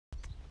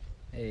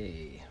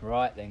Hey,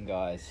 right then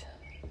guys,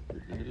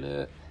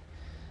 let's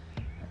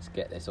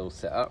get this all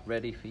set up,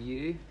 ready for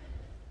you.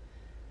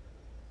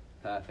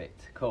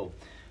 Perfect, cool.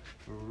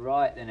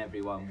 Right then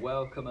everyone,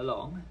 welcome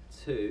along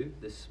to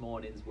this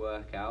morning's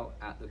workout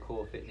at the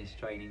Core Fitness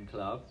Training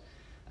Club.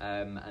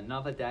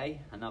 Another day,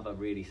 another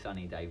really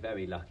sunny day,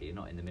 very lucky,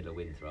 not in the middle of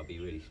winter. I'll be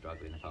really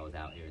struggling if I was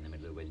out here in the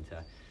middle of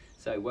winter.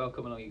 So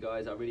welcome along you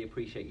guys, I really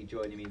appreciate you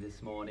joining me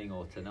this morning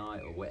or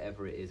tonight or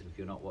whatever it is if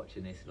you're not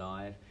watching this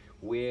live.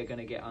 We're going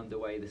to get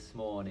underway this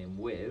morning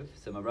with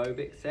some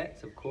aerobic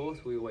sets, of course.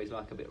 We always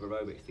like a bit of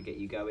aerobics to get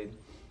you going.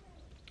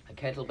 A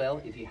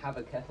kettlebell, if you have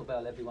a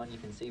kettlebell, everyone, you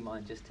can see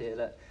mine just here,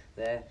 look,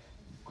 there.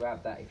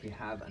 Grab that if you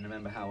have, and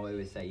remember how I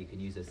always say you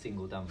can use a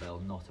single dumbbell,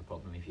 not a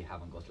problem if you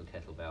haven't got a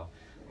kettlebell,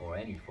 or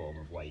any form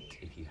of weight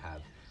if you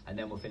have. And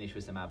then we'll finish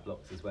with some ab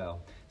blocks as well.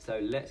 So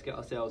let's get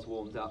ourselves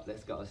warmed up,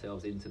 let's get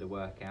ourselves into the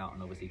workout,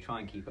 and obviously try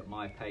and keep at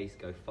my pace,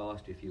 go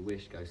faster if you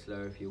wish, go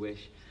slower if you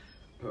wish.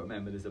 But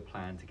remember, there's a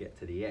plan to get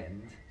to the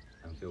end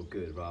and feel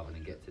good rather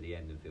than get to the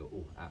end and feel,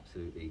 oh,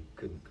 absolutely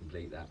couldn't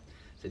complete that.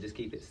 So just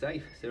keep it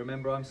safe. So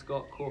remember, I'm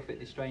Scott, Core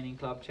Fitness Training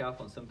Club, Ciao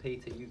from St.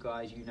 Peter. You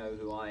guys, you know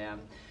who I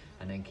am.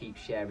 And then keep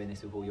sharing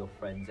this with all your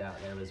friends out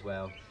there as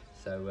well.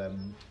 So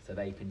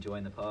they can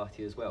join the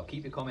party as well.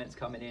 Keep your comments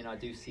coming in. I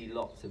do see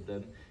lots of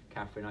them.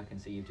 Catherine, I can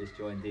see you've just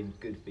joined in.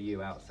 Good for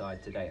you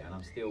outside today. And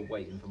I'm still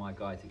waiting for my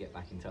guy to get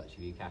back in touch with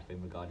you,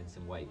 Catherine, regarding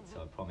some weight.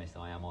 So I promise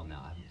I am on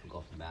that. I haven't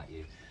forgotten about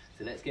you.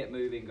 So let's get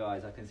moving,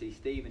 guys. I can see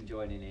Stephen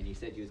joining in. He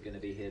said you was going to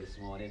be here this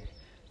morning.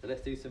 So let's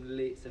do some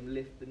lift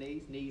the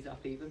knees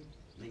up even.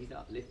 Knees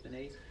up, lift the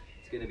knees.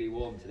 It's going to be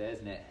warm today,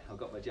 isn't it? I've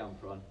got my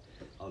jumper on.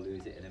 I'll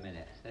lose it in a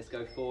minute. Let's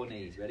go 4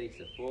 knees. Ready?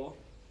 So 4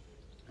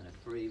 and a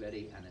 3,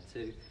 ready, and a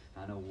 2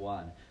 and a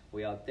 1.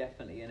 We are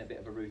definitely in a bit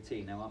of a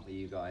routine now, aren't we,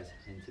 you guys,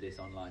 into this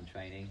online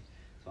training.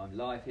 So I'm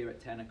live here at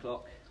 10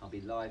 o'clock. I'll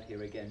be live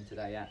here again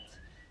today at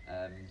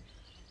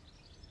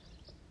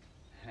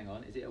hang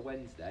on, is it a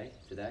Wednesday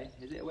today?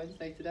 Is it a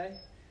Wednesday today?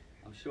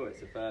 I'm sure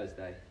it's a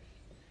Thursday.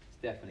 It's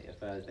definitely a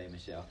Thursday,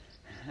 Michelle.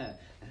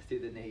 Let's do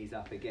the knees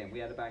up again. We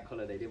had a bank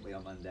holiday, didn't we,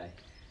 on Monday?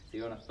 So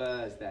you're on a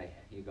Thursday,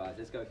 you guys.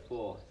 Let's go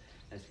 4,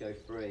 let's go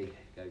 3,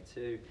 go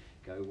 2,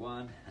 go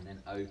 1, and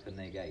then open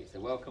the gate. So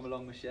welcome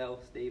along,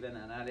 Michelle, Stephen,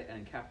 and Alec,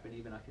 and Catherine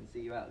even. I can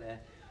see you out there.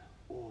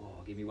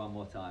 Oh, give me one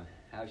more time.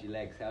 How's your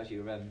legs? How's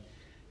your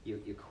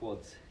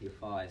quads, your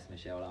thighs,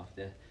 Michelle,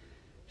 after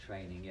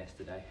training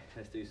yesterday?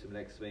 Let's do some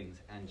leg swings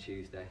and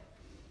Tuesday.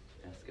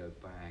 Let's go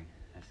bang,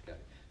 let's go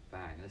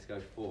bang. Let's go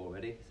 4,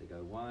 ready? So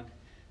go 1,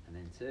 and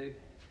then 2,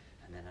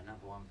 and then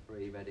another 1,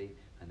 3, ready,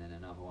 and then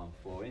another 1,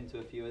 4. Into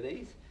a few of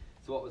these.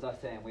 So what was I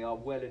saying? We are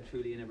well and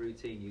truly in a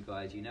routine, you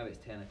guys. You know it's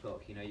 10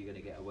 o'clock, you know you're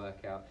going to get a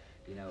workout,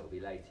 you know it'll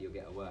be later, you'll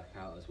get a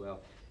workout as well.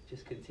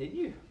 Just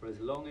continue for as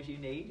long as you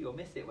need. You'll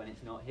miss it when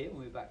it's not here,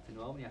 when we're back to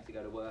normal, you have to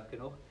go to work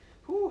and all.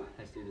 Whew.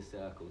 Let's do the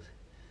circles,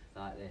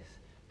 like this.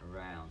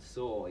 Around,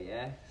 saw,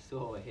 yeah,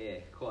 saw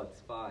here, quads,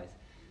 thighs.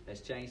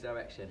 Let's change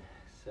direction,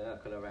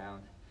 circle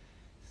around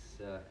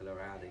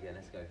again.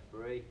 Let's go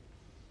 3,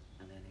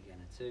 and then again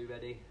a 2,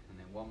 ready, and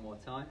then 1 more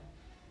time.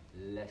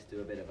 Let's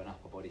do a bit of an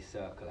upper body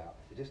circle out.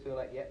 So just feel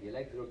like, yep, your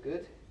legs are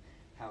good.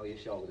 How are your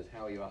shoulders?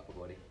 How are your upper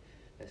body?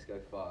 Let's go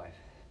 5,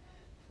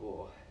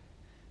 4,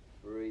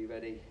 3,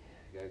 ready,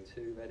 go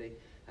 2, ready,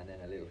 and then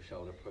a little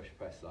shoulder push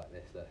press like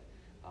this, look,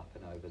 up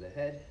and over the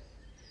head,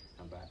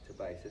 and back to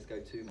base. Let's go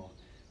 2 more.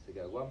 So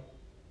go 1,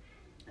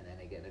 and then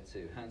again a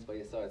 2. Hands by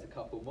your sides, a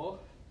couple more.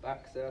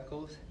 Back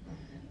circles,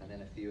 and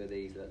then a few of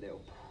these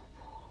little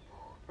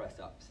press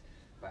ups,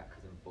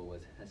 backwards and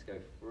forwards. Let's go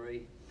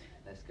 3,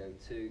 let's go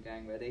 2,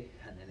 gang, ready,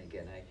 and then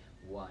again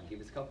a 1. Give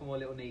us a couple more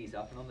little knees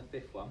up, and on the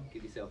 5th one,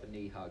 give yourself a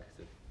knee hug.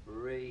 So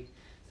 3,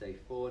 say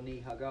 4, knee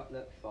hug up,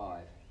 look,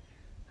 5,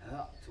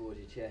 up towards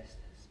your chest,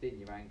 spin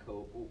your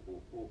ankle,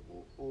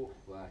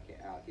 work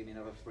it out. Give me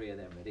another 3 of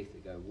them, ready, to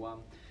go 1,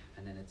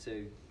 and then a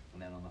 2,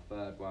 and then on the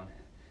 3rd one,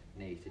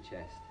 knee to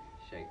chest,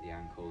 shake the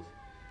ankles,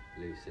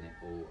 loosen it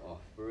all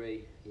off.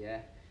 3,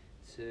 yeah,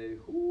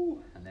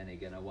 2, and then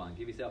again a 1.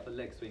 Give yourself a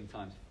leg swing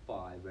times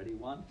 5. Ready?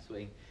 1,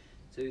 swing,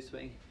 2,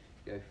 swing,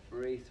 go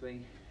 3,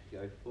 swing,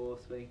 go 4,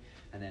 swing,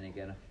 and then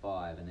again a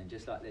 5. And then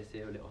just like this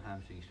here, a little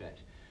hamstring stretch.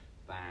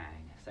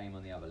 Bang. Same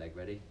on the other leg.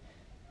 Ready?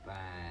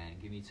 Bang.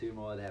 Give me 2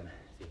 more of them.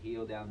 So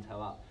heel down,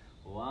 toe up.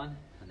 1,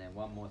 and then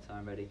 1 more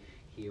time. Ready?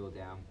 Heel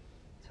down,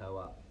 toe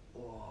up.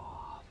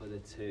 Oh, for the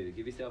 2.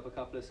 Give yourself a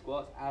couple of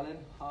squats. Alan,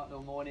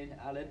 Hartnell morning.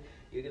 Alan,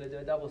 you're going to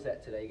do a double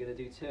set today. You're going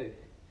to do 2.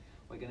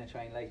 We're going to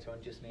train later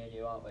on, just me and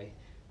you, aren't we?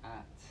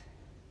 At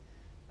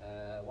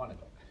 1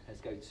 o'clock. Let's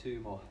go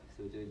 2 more.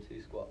 So we're doing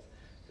 2 squats.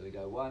 So we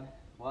go 1,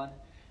 1,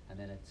 and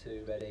then a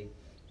 2, ready,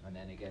 and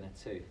then again a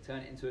 2.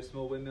 Turn it into a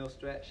small windmill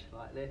stretch,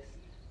 like this.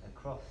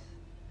 Across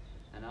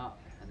and up,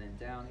 and then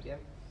down again.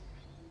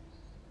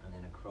 And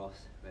then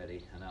across,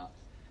 ready, and up,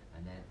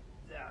 and then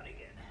down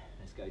again.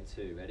 Let's go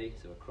 2, ready?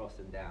 So across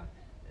and down.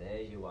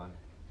 There's your 1,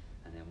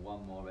 and then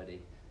 1 more,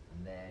 ready,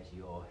 and there's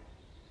your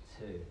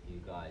 2.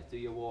 You guys, do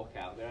your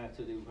walkout. We don't have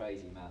to do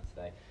crazy amounts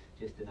today,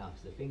 just enough.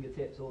 So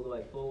fingertips all the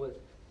way forwards,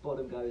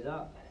 bottom goes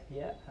up,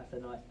 Yeah, that's a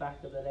nice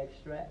back of the leg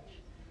stretch.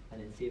 And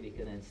then see if you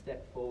can then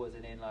step forwards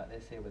and in like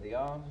this here with the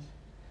arms.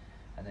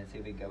 And then see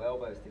if we can go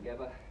elbows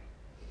together.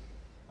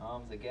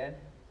 Arms again.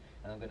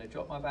 And I'm going to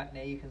drop my back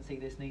knee. You can see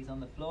this knee's on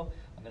the floor.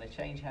 I'm going to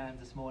change hands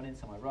this morning,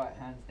 so my right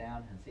hand's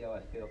down, and see how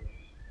I feel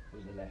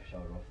with the left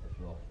shoulder off the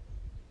floor.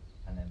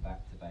 And then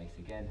back to base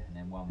again, and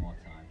then one more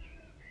time.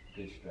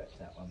 Good stretch,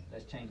 that one.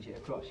 Let's change it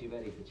across. You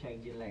ready for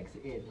changing legs?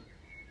 In,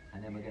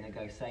 and then we're going to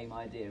go same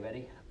idea.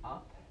 Ready?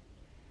 Up,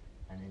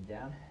 and then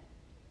down,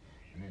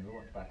 and then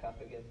launch back up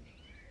again,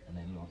 and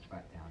then launch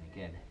back down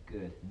again.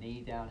 Good.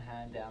 Knee down,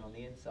 hand down on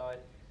the inside,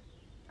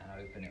 and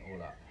open it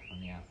all up on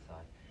the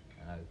outside,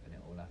 and open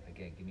it all up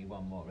again. Give me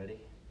one more.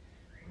 Ready?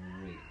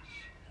 Reach,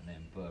 and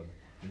then boom,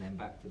 and then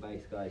back to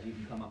base, guys. You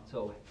can come up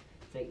tall.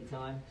 Take your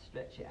time,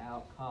 stretch it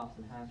out, calves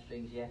and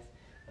hamstrings, yes,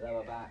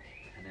 lower back,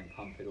 and then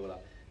pump it all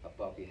up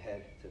above your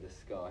head to the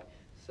sky,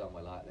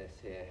 somewhere like this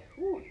here.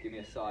 Woo. Give me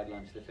a side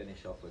lunge to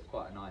finish off with,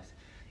 quite a nice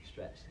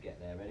stretch to get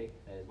there. Ready?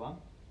 There's one,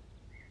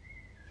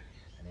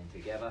 and then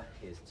together,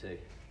 here's two,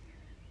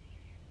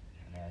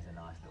 and there's a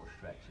nice little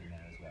stretch in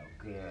there as well.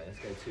 Good, let's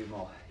go two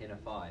more, inner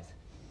thighs,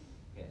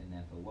 getting in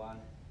there for one,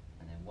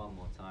 and then one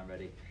more time.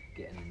 Ready?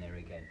 Getting in there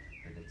again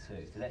for the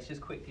two. So let's just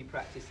quickly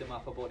practice some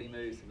upper body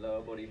moves and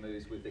lower body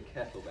moves with the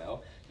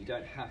kettlebell. You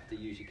don't have to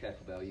use your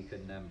kettlebell, you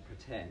can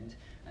pretend,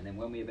 and then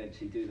when we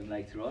eventually do them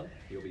later on,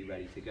 you'll be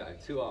ready to go.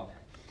 Two arm,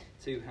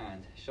 two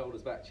hand,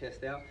 shoulders back,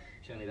 chest out,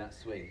 generally that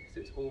swing.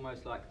 So it's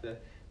almost like the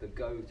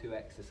go-to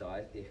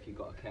exercise if you've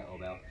got a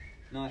kettlebell.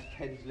 Nice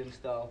pendulum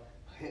style,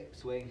 hip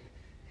swing,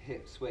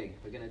 hip swing.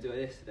 We're going to do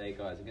this today,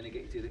 guys. I'm going to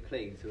get you to the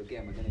clean. So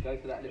again, we're going to go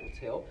for that little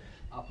tilt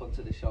up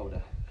onto the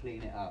shoulder,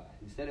 clean it up.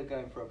 Instead of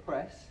going for a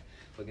press,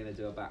 we're going to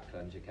do a back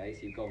lunge, okay?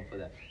 So you've gone for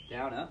the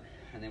down up,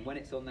 and then when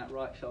it's on that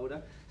right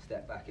shoulder,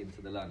 step back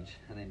into the lunge,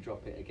 and then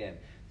drop it again.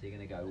 So you're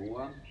going to go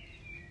 1,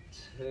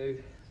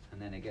 2,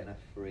 and then again a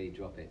 3,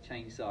 drop it.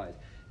 Change sides,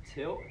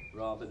 tilt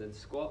rather than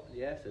squat,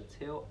 yeah? So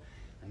tilt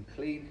and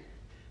clean,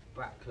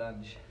 back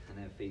lunge, and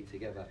then feet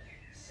together.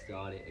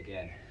 Start it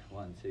again,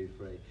 1, 2,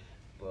 3,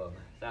 boom.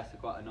 That's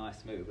quite a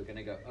nice move. We're going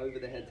to go over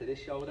the head to this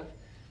shoulder,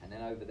 and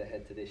then over the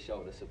head to this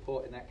shoulder,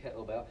 supporting that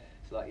kettlebell.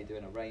 It's like you're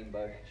doing a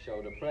rainbow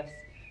shoulder press.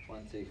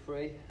 1, 2,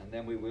 3, and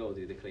then we will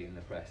do the clean and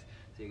the press.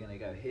 So you're going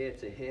to go here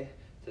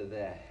to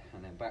there,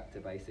 and then back to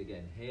base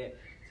again. Here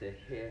to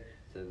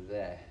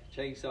there.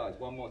 Change sides.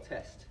 One more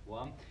test.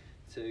 1,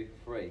 2,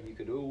 3. You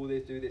could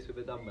always do this with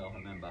a dumbbell.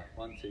 Remember,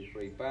 1, 2,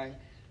 3, bang,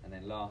 and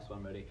then last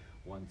one. Ready?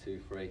 1, 2,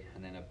 3,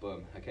 and then a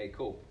boom. Okay,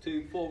 cool.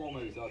 4 more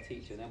moves I'll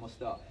teach you, and then we'll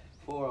start.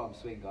 Forearm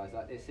swing, guys,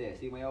 like this here.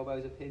 See my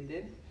elbows are pinned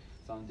in,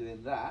 so I'm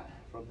doing that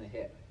from the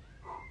hip.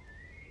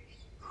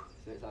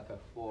 So it's like a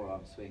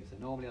forearm swing. So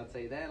normally I'd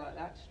say there like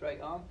that,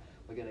 straight arm.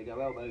 We're going to go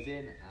elbows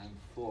in and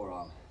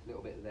forearm. A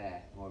little bit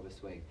there, more of a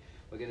swing.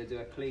 We're going to do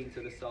a clean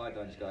to the side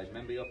lunge, guys.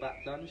 Remember your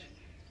back lunge?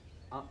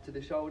 Up to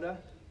the shoulder.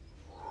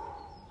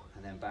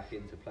 And then back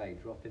into play.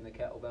 Dropping the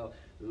kettlebell,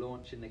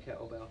 launching the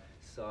kettlebell,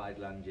 side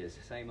lunges.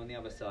 Same on the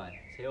other side.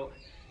 Tilt,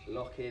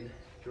 lock in,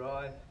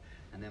 drive,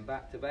 and then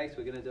back to base.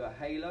 We're going to do a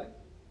halo,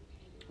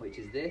 which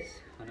is this.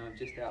 I know I'm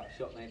just out of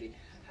shot, maybe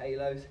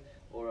halos,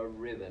 or a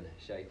ribbon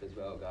shape as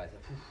well, guys.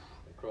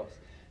 Across,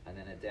 and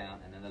then a down,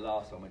 and then the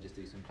last one we'll just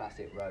do some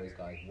classic rows,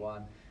 guys.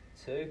 1,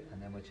 2,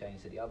 and then we'll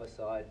change to the other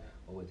side,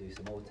 or we'll do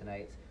some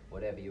alternates,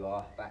 whatever you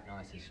are. Back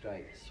nice and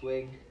straight,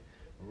 swing,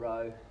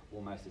 row,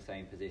 almost the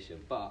same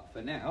position. But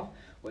for now,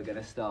 we're going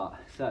to start.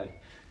 So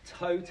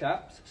toe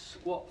taps,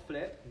 squat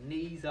flip,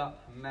 knees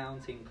up,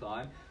 mountain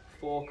climb.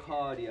 4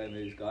 cardio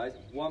moves, guys.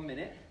 1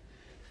 minute,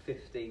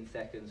 15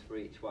 seconds for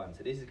each one.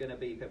 So this is going to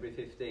be every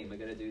 15. We're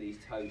going to do these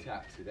toe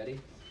taps. You ready?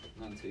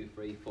 1, 2,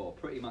 3, 4.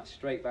 Pretty much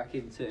straight back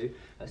into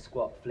a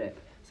squat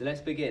flip. So let's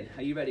begin.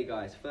 Are you ready,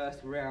 guys? First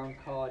round,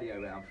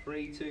 cardio round.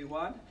 3, 2,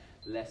 1.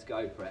 Let's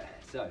go for it.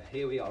 So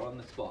here we are on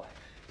the spot.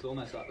 It's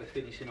almost like we're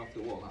finishing off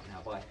the warm up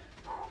now by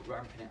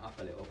ramping it up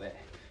a little bit.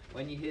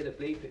 When you hear the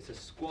bleep, it's a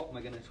squat, and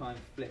we're going to try and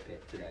flip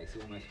it today. So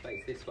almost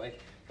face this way,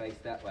 face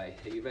that way.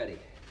 Are you ready?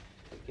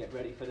 Get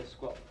ready for the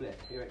squat flip.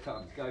 Here it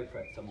comes. Go for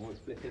it. So I'm always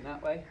flipping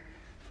that way,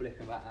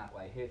 flipping back that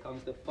way. Here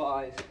comes the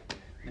thighs.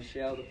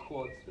 Michelle, the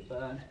quads, the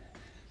burn.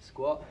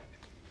 Squat,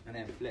 and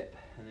then flip,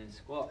 and then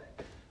squat,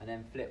 and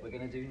then flip. We're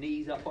going to do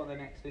knees up on the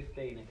next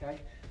 15, okay?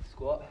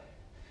 Squat,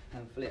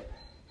 and flip,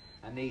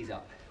 and knees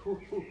up.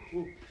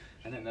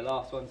 And then the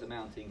last one's a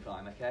mountain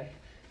climb, okay?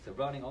 So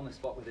running on the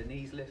spot with the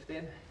knees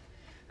lifting,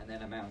 and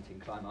then a mountain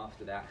climb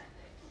after that.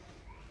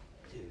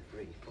 2,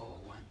 3, 4,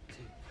 1, 2,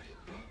 3,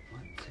 4,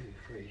 1, 2,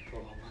 3,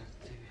 4, 1,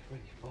 2, 3,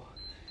 4.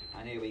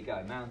 And here we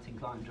go, mountain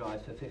climb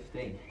drive for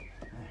 15.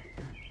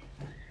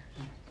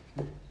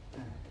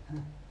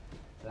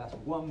 So that's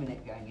 1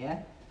 minute going, yeah?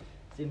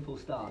 Simple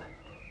start.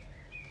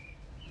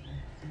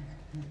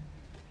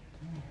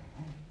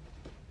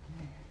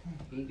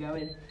 Keep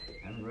going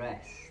and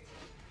rest.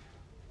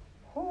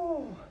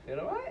 Oh,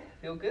 feel all right?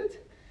 Feel good?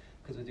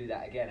 Because we'll do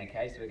that again,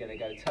 okay? So we're going to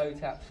go toe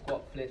tap,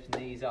 squat flips,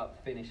 knees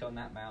up, finish on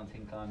that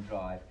mountain climb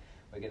drive.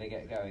 We're going to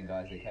get going,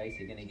 guys, okay? So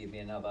you're going to give me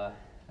another,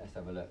 let's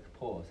have a look,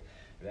 pause.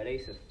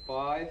 Ready? So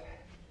 5,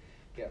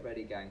 Get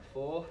ready, gang.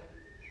 4,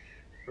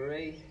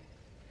 3,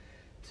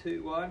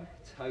 2, 1.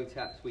 Toe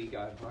taps, we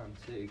go. 1,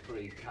 2,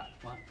 3, tap.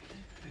 1, 2,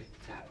 3,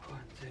 tap. 1,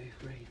 2,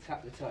 3,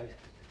 tap the toes.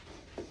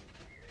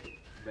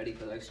 Ready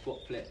for those squat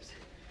flips.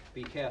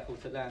 Be careful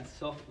to land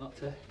soft, not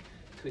to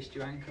twist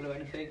your ankle or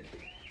anything.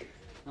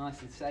 Nice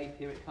and safe.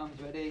 Here it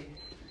comes. Ready?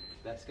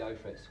 Let's go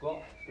for it.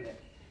 Squat,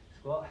 flip,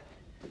 squat,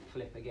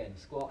 flip again.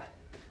 Squat,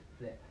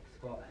 flip,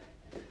 squat,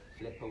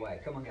 flip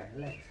away. Come on, guys.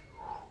 Legs,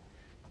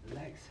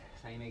 legs.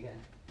 Same again.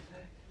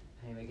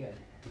 Same again.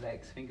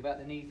 Legs. Think about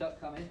the knees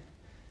up coming.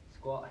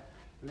 Squat,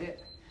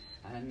 flip,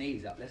 and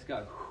knees up. Let's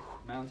go.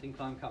 Mountain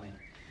climb coming.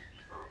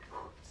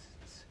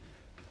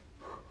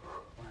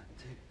 1,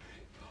 2,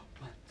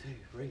 1, 2,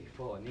 3,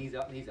 4. Knees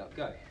up,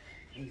 go.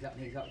 Knees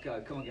up,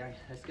 go. Come on, gang.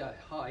 Let's go.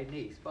 High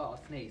knees,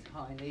 fast knees,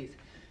 high knees.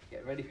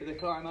 Get ready for the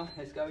climber.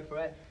 Let's go for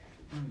it.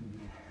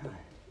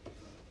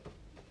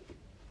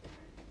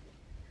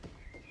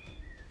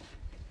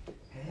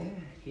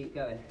 Keep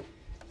going.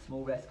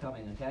 Small rest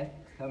coming, okay?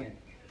 It's coming.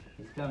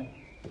 It's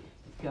coming.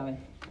 It's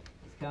coming.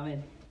 It's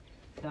coming.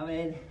 It's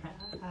coming.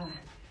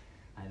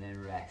 And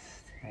then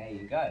rest. There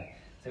you go.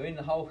 So in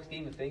the whole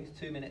scheme of things,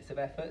 2 minutes of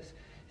efforts.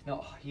 It's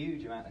not a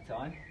huge amount of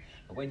time.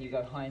 But when you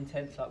go high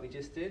intense like we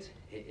just did,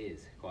 it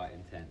is quite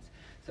intense.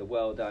 So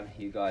well done,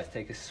 you guys.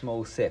 Take a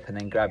small sip and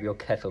then grab your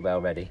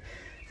kettlebell ready.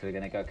 So we're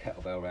going to go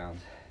kettlebell round.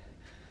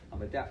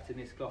 I'm adapting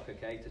this clock,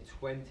 okay, to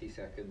 20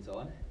 seconds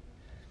on.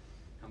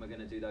 And we're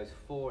going to do those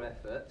 4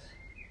 efforts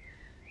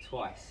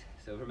twice.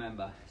 So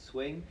remember,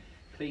 swing,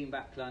 clean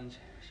back lunge,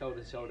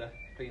 shoulder to shoulder,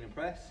 clean and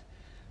press,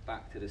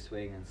 back to the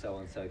swing, and so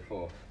on and so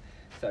forth.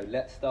 So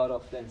let's start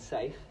off then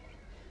safe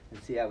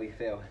and see how we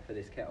feel for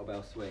this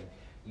kettlebell swing.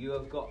 You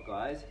have got,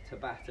 guys, to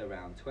bat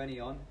around 20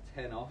 on,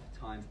 10 off,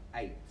 times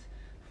 8.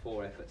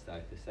 4 efforts though,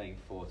 the same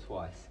 4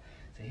 twice.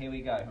 So here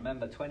we go.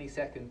 Remember, 20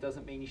 seconds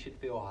doesn't mean you should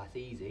feel, oh, it's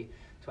easy.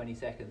 20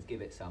 seconds,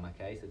 give it some,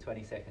 okay? So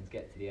 20 seconds,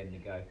 get to the end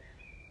and go,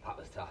 that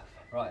was tough.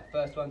 Right,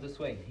 first one's a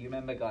swing. You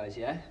remember, guys,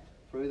 yeah?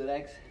 Through the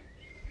legs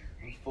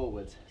and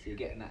forwards. So you're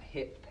getting that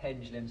hip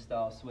pendulum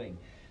style swing.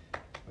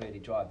 Really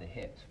drive the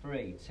hips.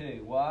 3,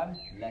 2, 1,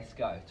 let's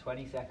go.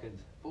 20 seconds,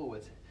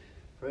 forwards,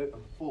 through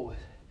and forward,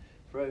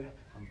 through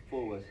and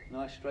forward.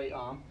 Nice straight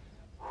arm.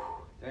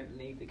 Don't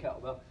leave the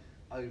kettlebell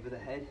over the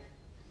head.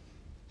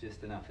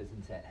 Just enough,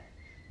 isn't it?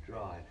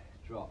 Drive,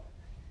 drop,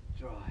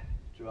 drive,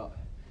 drop,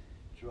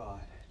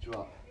 drive,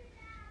 drop,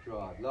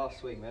 drive. Last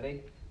swing,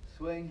 ready?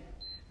 Swing,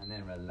 and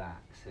then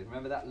relax. So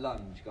remember that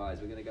lunge, guys.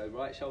 We're gonna go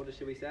right shoulder,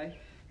 should we say?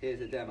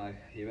 Here's a demo.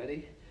 You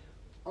ready?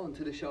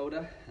 Onto the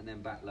shoulder, and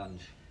then back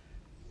lunge.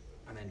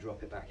 And then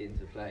drop it back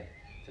into play.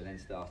 So then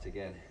start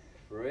again.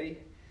 3,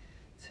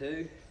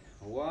 2,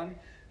 1.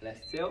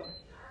 Let's tilt,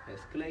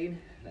 let's clean,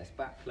 let's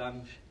back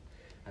lunge,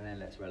 and then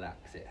let's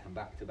relax it. And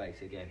back to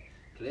base again.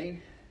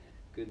 Clean,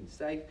 good and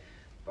safe,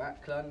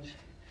 back lunge,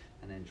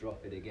 and then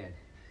drop it again.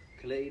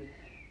 Clean,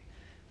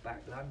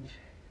 back lunge,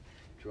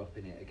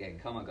 dropping it again.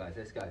 Come on, guys,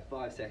 let's go.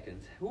 5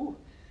 seconds. Woo.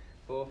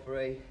 4,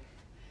 3,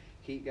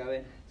 keep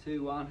going.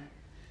 2, 1,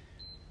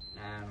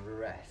 and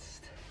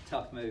rest.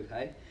 Tough move,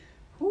 hey?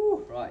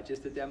 Woo. Right,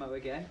 just a demo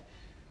again.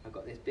 I've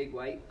got this big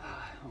weight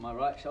on my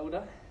right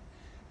shoulder.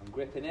 I'm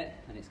gripping it,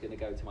 and it's going to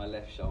go to my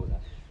left shoulder.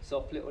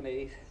 Soft little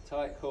knees,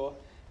 tight core.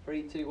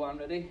 3, 2, 1,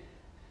 ready?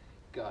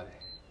 Go.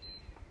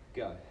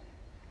 Go.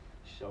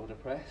 Shoulder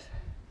press.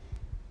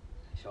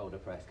 Shoulder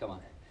press, come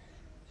on.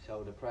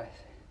 Shoulder press.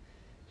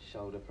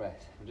 Shoulder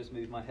press. I'll just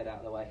move my head out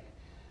of the way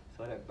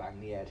so I don't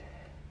bang the head.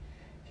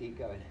 Keep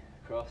going.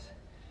 Across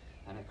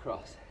and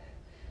across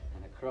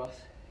and across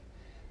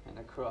and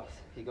across.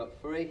 You got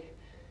 3,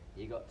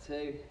 you got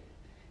 2,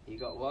 you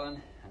got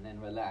 1, and then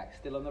relax.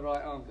 Still on the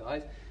right arm,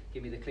 guys.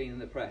 Give me the clean and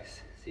the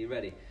press. So you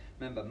ready?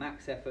 Remember,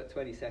 max effort,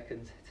 20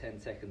 seconds, 10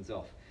 seconds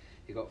off.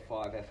 You've got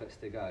 5 efforts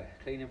to go.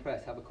 Clean and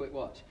press, have a quick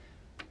watch.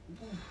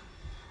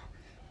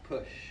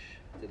 Push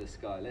to the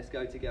sky. Let's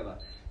go together.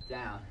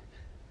 Down,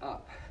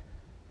 up,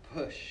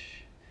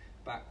 push,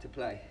 back to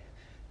play.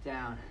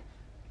 Down,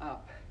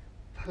 up,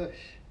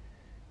 push,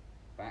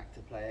 back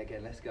to play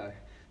again. Let's go.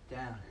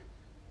 Down,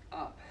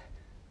 up,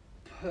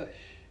 push,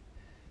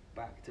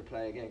 back to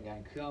play again,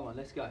 gang. Come on,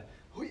 let's go.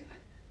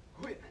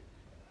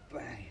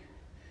 Bang,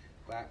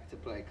 back to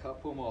play.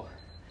 Couple more.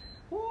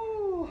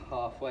 Woo,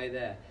 halfway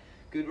there.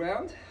 Good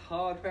round,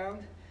 hard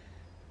round.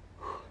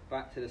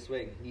 Back to the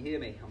swing. Can you hear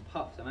me? I'm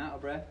puffed, I'm out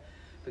of breath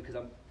because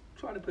I'm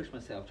trying to push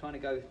myself, trying to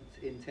go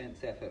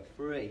intense effort.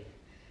 3,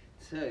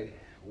 2,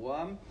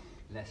 1,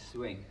 let's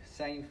swing.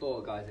 Same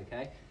 4, guys,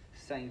 okay?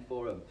 Same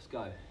 4 umps.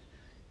 Go,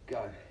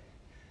 go,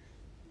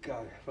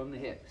 go. From the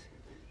hips,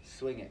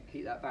 swing it.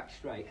 Keep that back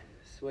straight.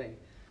 Swing.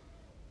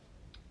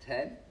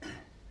 10,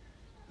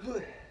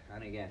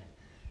 and again.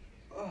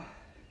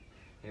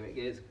 Here it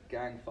is,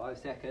 gang. 5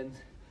 seconds.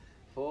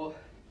 4,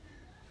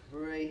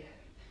 3,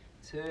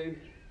 2,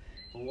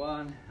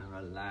 1, and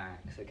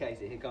relax. Okay,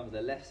 so here comes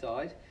the left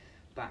side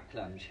back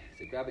lunge.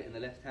 So grab it in the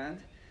left hand,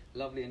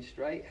 lovely and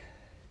straight.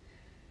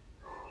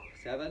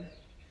 7,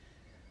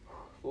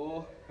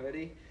 4,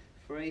 ready?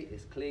 3,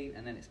 it's clean,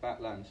 and then it's back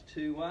lunge.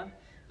 2, 1,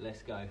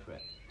 Let's go for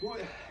it.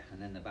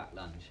 And then the back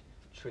lunge.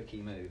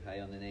 Tricky move, hey,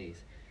 on the knees.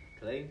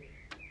 Clean,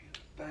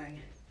 bang,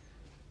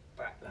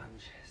 back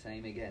lunge.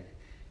 Same again.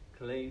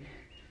 Clean,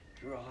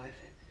 drive,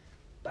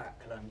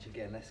 back lunge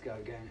again. Let's go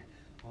again.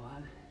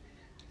 1,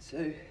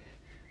 2,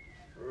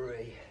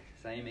 3.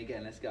 Same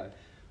again, let's go.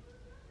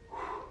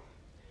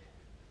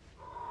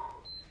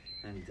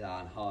 And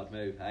done. Hard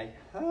move, hey?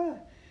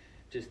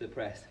 Just the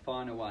press.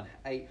 Final one.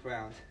 8th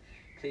round.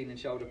 Clean and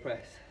shoulder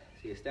press.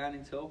 So you're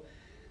standing tall.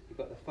 You've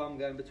got the thumb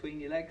going between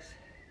your legs.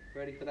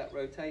 Ready for that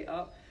rotate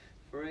up.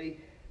 3,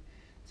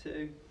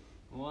 2,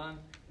 1.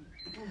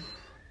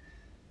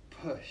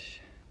 Push.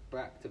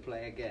 Back to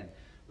play again.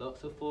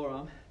 Lots of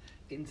forearm.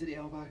 Into the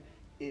elbow.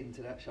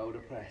 Into that shoulder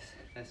press.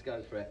 Let's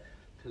go for it.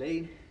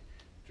 Clean.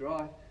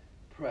 Drive.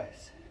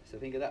 Press. So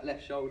think of that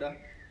left shoulder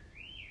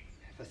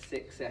for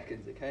 6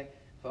 seconds, okay?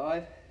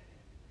 5.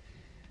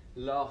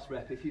 Last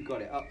rep if you've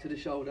got it. Up to the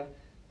shoulder.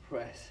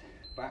 Press.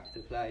 Back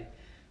to play.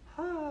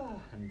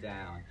 And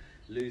down.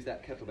 Lose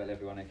that kettlebell,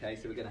 everyone, okay?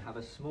 So we're going to have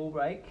a small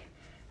break,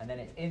 and then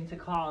it's into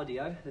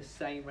cardio, the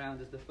same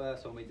round as the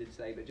first one we did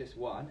today, but just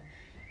one.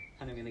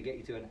 And I'm going to get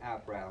you to an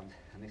ab round,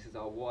 and this is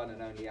our one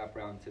and only ab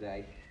round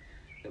today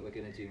that we're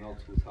going to do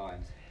multiple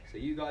times. So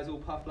you guys all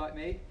puff like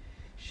me.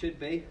 Should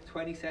be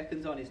 20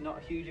 seconds on. It's not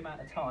a huge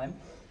amount of time,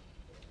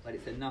 but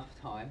it's enough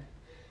time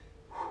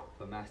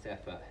for mass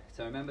effort.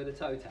 So remember the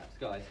toe taps,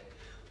 guys,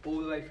 all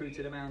the way through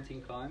to the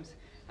mountain climbs,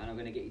 and I'm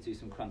going to get you to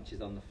some crunches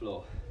on the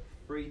floor.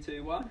 3,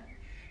 2, 1.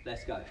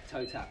 Let's go.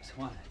 Toe taps.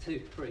 1, 2,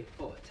 3,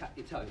 4. Tap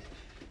your toes.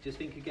 Just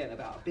think again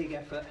about a big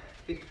effort.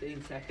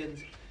 15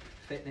 seconds.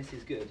 Fitness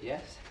is good,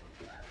 yes?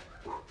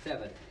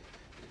 7.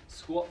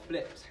 Squat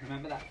flips.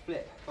 Remember that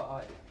flip.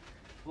 5,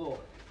 4,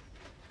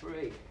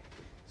 3,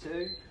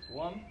 2,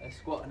 1. Let's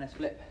squat and let's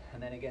flip.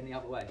 And then again the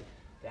other way.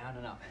 Down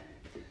and up.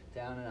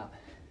 Down and up.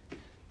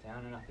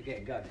 Down and up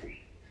again. Go.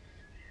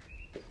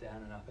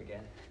 Down and up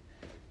again.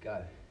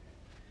 Go.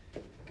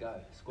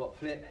 Go. Squat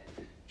flip.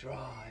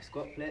 Drive.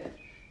 Squat flip.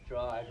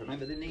 Drive.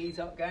 Remember the knees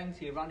up, gang,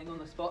 so you're running on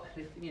the spot,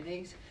 lifting your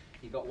knees.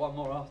 You've got one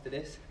more after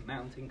this,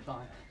 mountain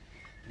climb.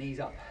 Knees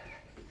up.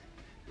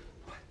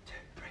 1, 2,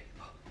 3,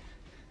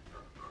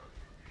 4.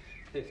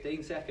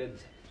 15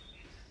 seconds.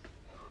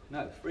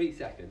 No, 3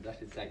 seconds, I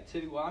should say.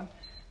 2, 1.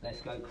 Let's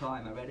go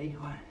climber. Ready?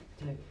 1,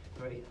 2,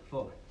 3,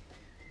 4.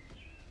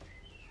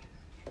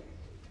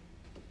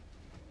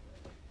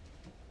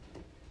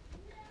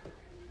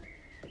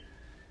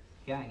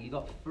 Gang, you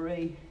got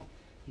 3,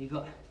 you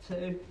got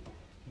 2,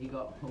 you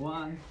got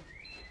 1,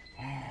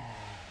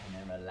 and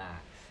then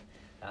relax.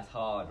 That's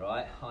hard,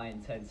 right? High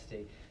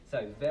intensity.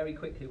 So very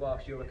quickly,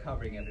 whilst you're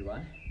recovering,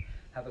 everyone,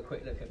 have a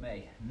quick look at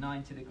me.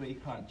 90-degree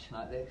crunch,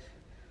 like this.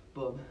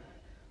 Boom,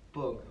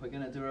 boom. We're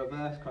gonna do a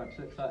reverse crunch,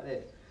 looks like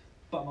this.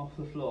 Bum off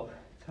the floor,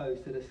 toes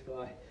to the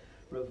sky.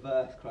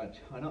 Reverse crunch.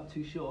 I'm not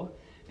too sure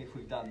if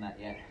we've done that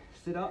yet.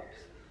 Sit-ups,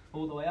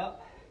 all the way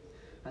up,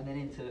 and then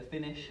into the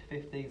finish,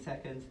 15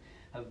 seconds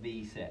of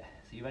V-sit.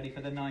 So you ready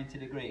for the 90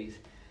 degrees?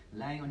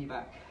 Laying on your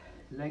back,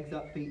 legs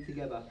up, feet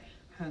together,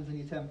 hands on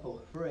your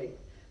temple. 3,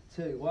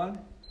 2, 1,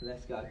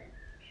 let's go.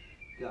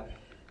 Go,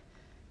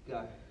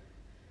 go.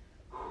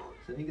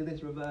 So think of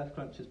this reverse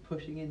crunch as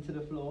pushing into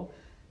the floor,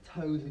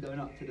 toes are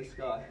going up to the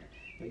sky.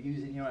 You're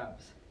using your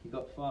abs. You've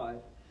got 5,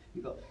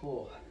 you've got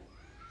 4,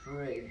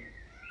 3,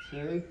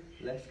 2,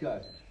 let's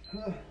go.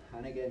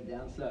 And again,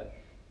 down slow,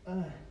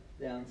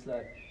 down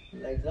slow.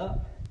 Legs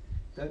up,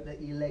 don't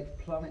let your legs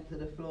plummet to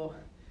the floor.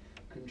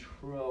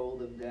 Control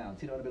them down.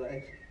 So you don't want to be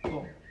like this.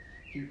 Boom.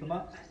 Keep them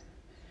up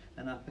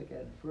and up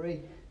again.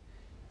 3,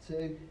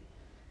 2,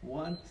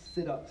 1.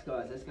 Sit ups,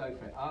 guys. Let's go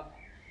for it. Up,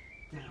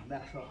 down.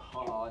 That's a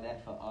hard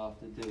effort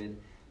after doing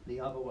the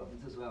other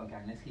ones as well,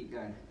 gang. Let's keep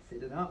going.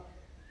 Sitting up,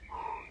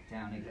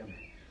 down again.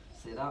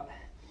 Sit up.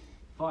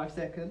 5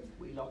 seconds.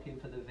 We lock in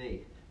for the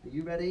V. Are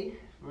you ready?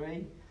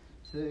 3,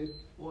 2,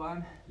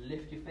 1.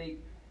 Lift your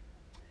feet.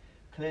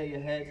 Clear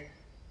your head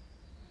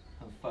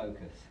and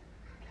focus.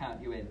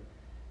 Count you in.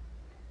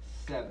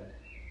 7,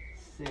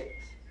 6,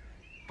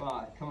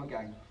 5. Come on,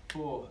 gang.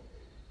 4,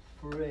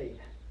 3,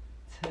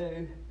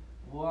 2,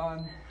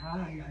 1.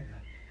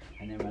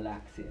 And then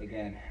relax it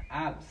again.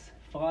 Abs.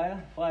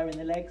 Fire. Fire in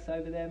the legs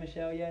over there,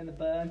 Michelle. Yeah, in the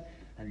burn.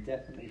 And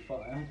definitely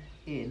fire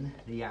in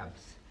the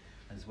abs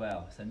as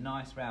well. It's a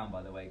nice round,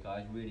 by the way,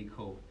 guys. Really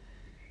cool.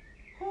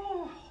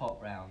 Hot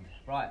round.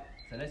 Right.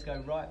 So let's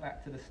go right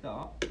back to the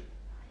start.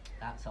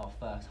 That's our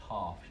first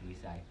half, shall we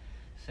say.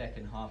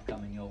 Second half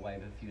coming your way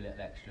with a few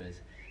little extras.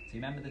 So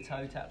you remember the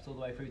toe taps all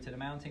the way through to the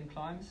mountain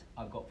climbs?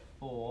 I've got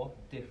 4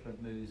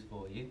 different moves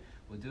for you.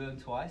 We'll do them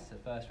twice. The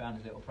first round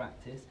is a little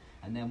practice,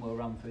 and then we'll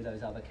run through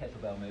those other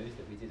kettlebell moves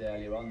that we did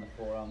earlier on, the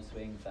forearm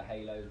swings, the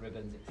halos,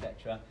 ribbons,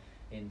 etc.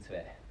 into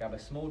it. Grab a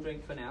small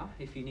drink for now,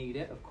 if you need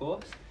it, of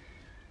course.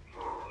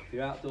 If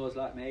you're outdoors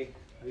like me,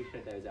 who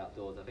said there was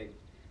outdoors? I think,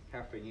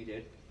 Catherine, you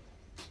did.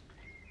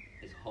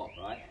 It's hot,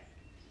 right?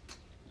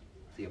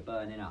 So you're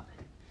burning up.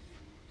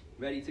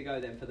 Ready to go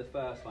then for the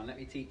first one. Let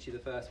me teach you the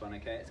first one,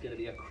 okay? It's going to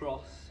be a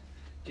cross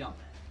jump.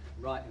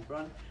 Right in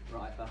front,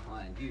 right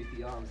behind. Use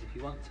the arms if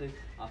you want to,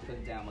 up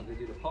and down. We're going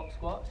to do the pop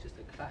squats, just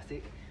a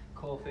classic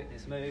core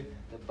fitness move.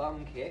 The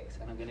bum kicks,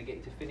 and I'm going to get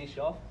you to finish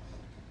off.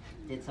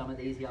 Did some of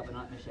these the other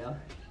night, Michelle.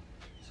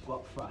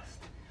 Squat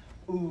thrust.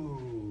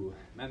 Ooh.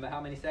 Remember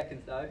how many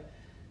seconds though?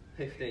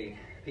 15.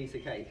 Piece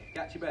of cake.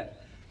 Catch your breath.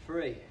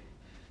 3,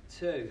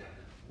 2,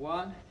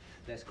 1.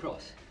 Let's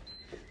cross.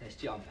 Let's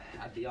jump.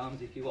 Add the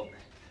arms if you want.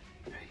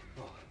 3,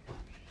 4, 1,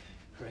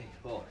 3,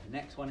 4.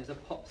 Next one is a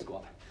pop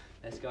squat.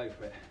 Let's go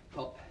for it.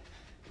 Pop,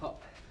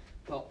 pop,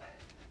 pop,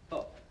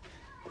 pop.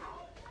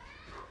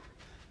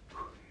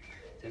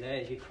 So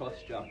there's your cross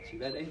jumps. You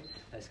ready?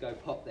 Let's go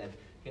pop then.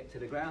 Get to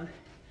the ground.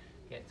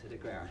 Get to the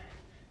ground.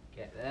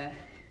 Get there.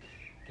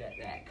 Get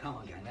there. Come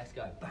on, gang. Let's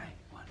go. Bang.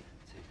 1,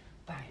 2.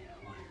 Bang.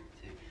 1,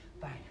 2.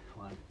 Bang.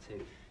 1,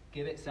 2.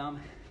 Give it some.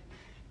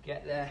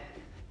 Get there.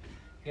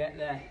 Get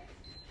there.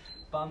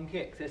 Bum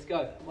kicks. Let's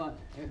go. 1,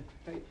 2,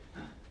 3.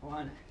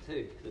 1,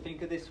 2. So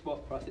think of this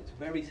squat for us. It's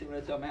very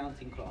similar to a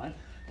mountain climb,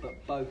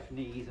 but both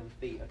knees and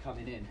feet are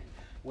coming in.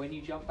 When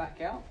you jump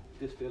back out,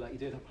 just feel like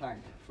you're doing a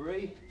plank.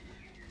 3,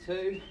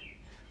 2,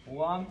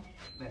 1.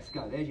 Let's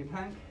go. There's your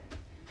plank.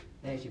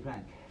 There's your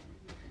plank.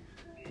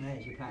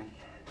 There's your plank.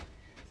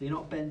 So you're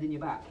not bending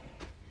your back.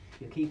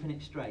 You're keeping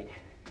it straight.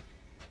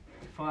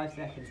 5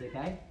 seconds,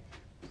 okay?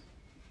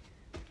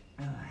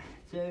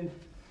 2,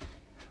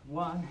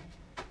 1.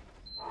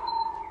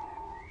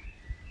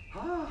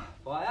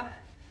 Fire.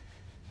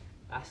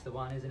 That's the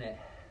one, isn't it?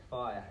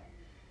 Fire.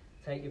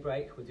 Take your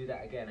break. We'll do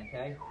that again,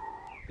 okay?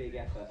 Big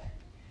effort.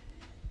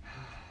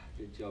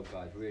 Good job,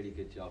 guys. Really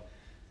good job.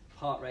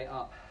 Heart rate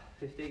up.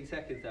 15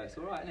 seconds though. It's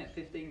all right, isn't it?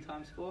 15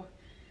 times 4.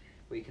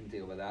 We can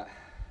deal with that.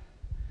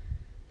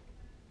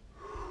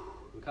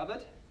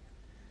 Recovered?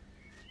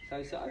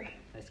 So.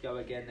 Let's go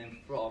again then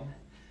from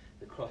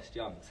the cross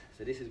jumps.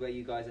 So this is where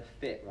you guys are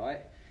fit,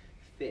 right?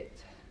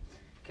 Fit.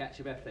 Catch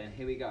your breath then.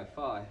 Here we go.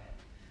 5,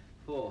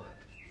 4,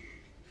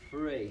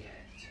 3,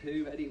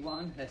 2, ready,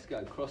 1. Let's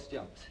go. Cross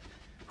jumps.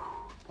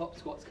 Pop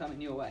squats coming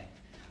your way.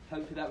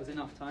 Hopefully that was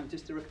enough time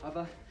just to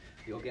recover.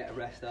 You'll get a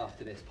rest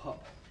after this.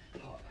 Pop,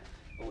 pop,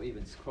 or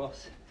even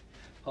cross.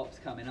 Pops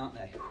coming, aren't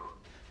they?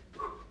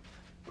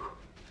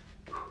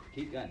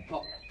 Keep going.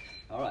 Pop.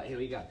 All right, here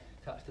we go.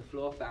 Touch the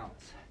floor,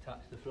 bounce.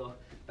 Touch the floor,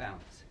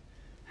 bounce.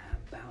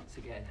 And bounce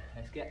again.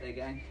 Let's get there,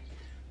 gang.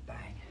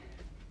 Bang,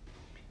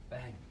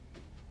 bang,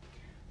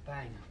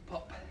 bang,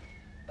 pop,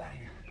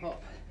 bang,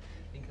 pop.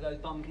 Think of those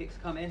bum kicks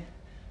coming.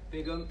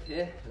 Big oomph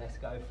here. Let's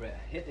go for it.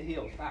 Hit the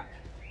heels, back,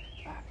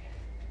 back.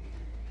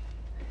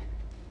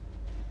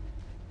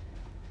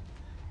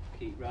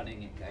 Keep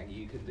running it, gang.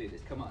 You can do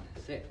this. Come on.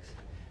 6,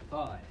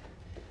 5,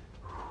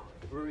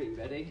 3.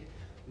 Ready?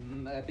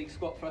 A big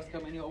squat thrust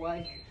coming your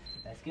way.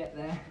 Let's get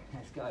there.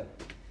 Let's go.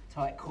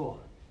 Tight core.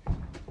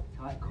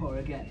 Tight core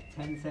again.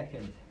 10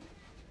 seconds.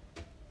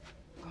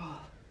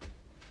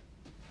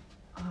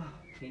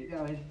 Keep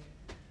going.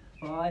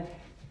 5,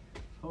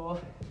 4,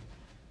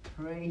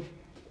 3,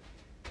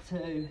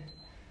 2,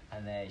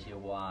 and there's your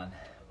 1.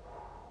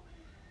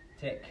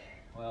 Tick.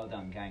 Well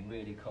done, gang.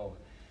 Really cool.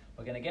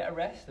 We're going to get a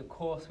rest. Of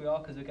course we are,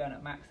 because we're going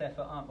at max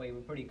effort, aren't we?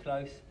 We're pretty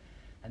close.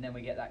 And then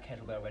we get that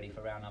kettlebell ready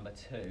for round number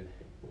 2.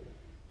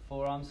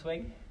 Forearm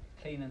swing,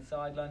 clean and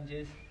side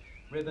lunges,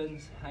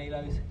 ribbons,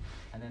 halos,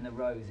 and then the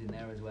rows in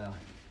there as well.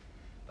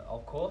 But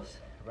of course,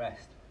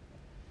 rest.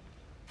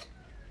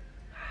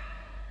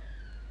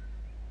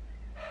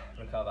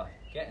 Recover.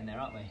 Getting there,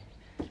 aren't we?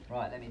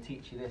 Right, let me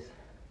teach you this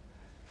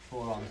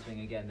forearm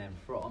swing again then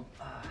from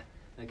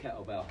the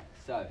kettlebell.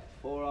 So,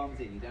 forearms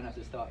in. You don't have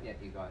to start yet,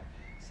 you guys.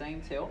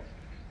 Same tilt,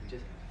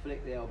 just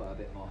flick the elbow a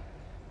bit more.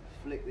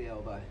 Flick the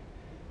elbow.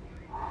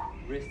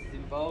 Wrist is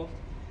involved,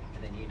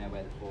 and then you know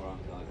where the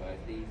forearms are, guys.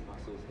 These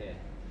muscles here.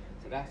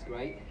 So that's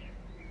great.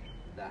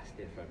 That's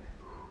different.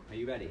 Are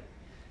you ready?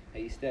 Are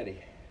you steady?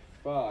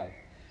 5,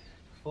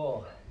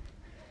 4,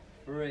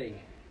 3,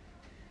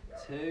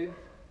 2,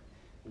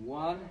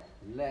 1.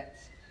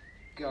 Let's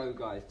go,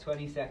 guys.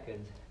 20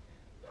 seconds.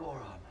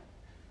 Forearm.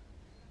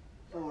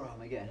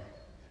 Forearm again.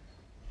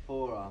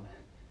 Forearm.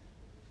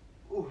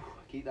 Ooh,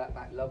 keep that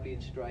back lovely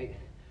and straight.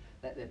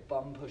 Let the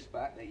bum push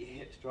back. Let your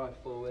hips drive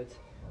forwards.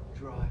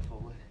 Drive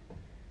forward.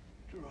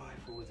 Drive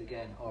forwards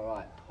again. All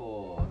right,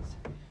 pause.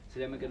 So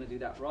then we're going to do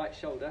that right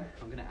shoulder.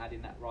 I'm going to add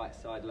in that right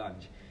side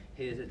lunge.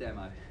 Here's a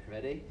demo.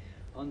 Ready?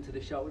 Onto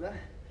the shoulder,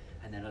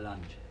 and then a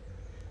lunge.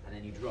 And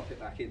then you drop it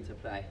back into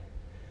play.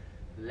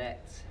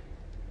 Let's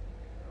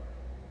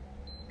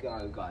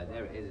go, guys.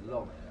 There it is,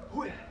 long.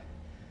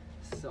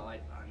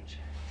 Side lunge.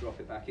 Drop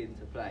it back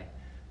into play.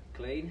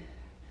 Clean.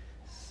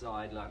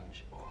 Side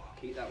lunge. Oh,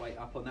 keep that weight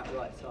up on that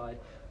right side,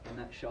 on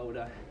that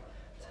shoulder.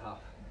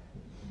 Tough.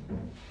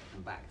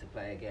 And back to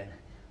play again.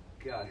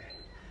 Go.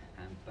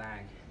 And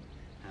bang.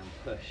 And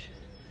push.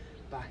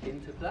 Back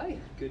into play.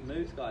 Good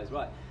moves, guys.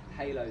 Right.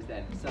 Halos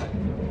then. So,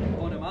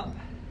 bottom up.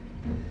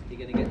 You're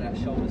going to get that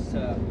shoulder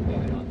circle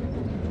going on.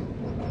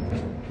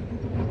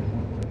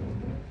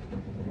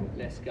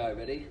 Let's go.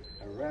 Ready?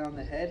 Around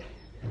the head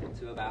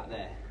to about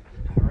there.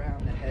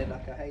 Around the head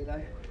like a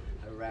halo.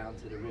 Around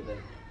to the ribbon.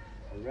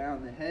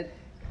 around the head,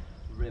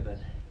 ribbon,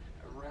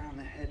 around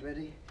the head,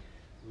 ready,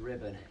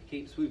 ribbon.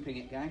 Keep swooping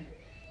it, gang.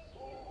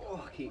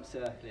 Oh, keep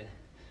circling,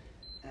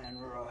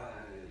 and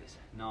rose.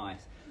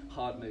 Nice,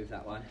 hard move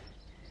that one,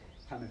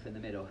 coming from the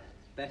middle.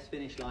 Best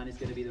finish line is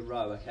going to be the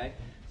row, okay?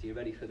 So you're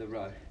ready for the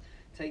row.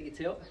 Take your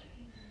tilt.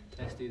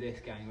 Let's do this,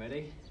 gang,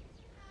 ready?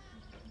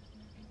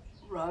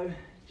 Row,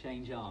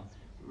 change arm,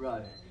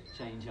 row,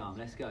 change arm.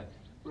 Let's go.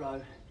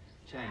 Row,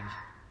 change,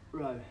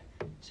 row,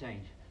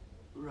 change,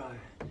 row,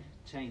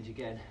 change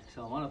again.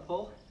 So I want to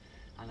pull,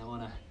 and I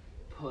want to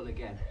pull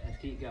again. Let's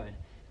keep going.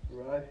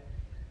 Row,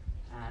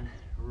 and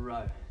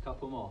row.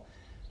 Couple more.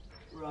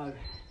 Row,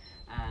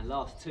 and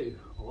last two.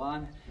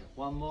 One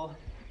more,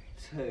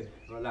 two.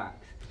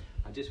 Relax.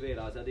 I just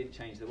realised I didn't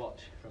change the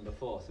watch from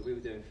before, so we were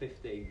doing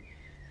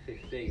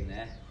 15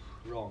 there.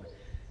 Wrong.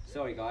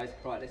 Sorry guys.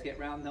 Right, let's get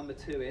round number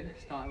 2 in,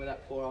 starting with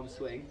that forearm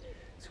swing.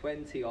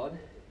 20 on,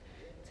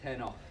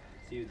 10 off.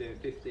 So you were doing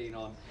 15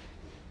 on,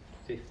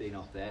 15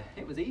 off there.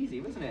 It was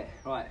easy, wasn't it?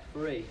 Right,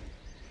 3,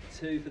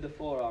 2 for the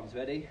forearms.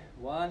 Ready?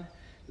 1,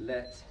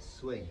 let's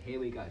swing. Here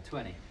we go,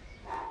 20.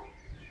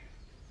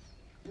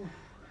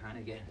 And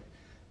again,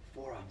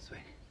 forearm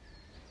swing.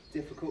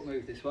 Difficult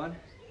move, this one.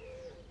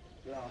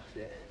 Blast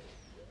it,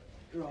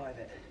 drive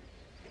it,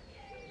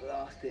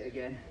 blast it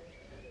again,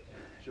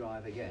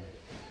 drive again.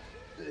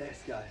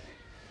 Let's go.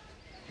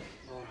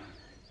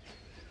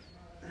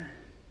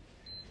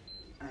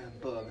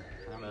 And boom,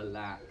 and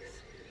relax.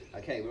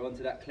 Okay, we're on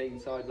to that clean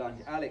side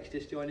lunge. Alex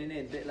just joining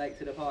in, a bit late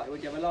to the party.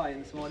 Would you have a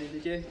lie-in this morning,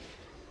 did you?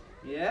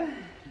 Yeah?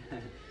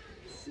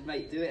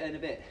 Mate, do it in a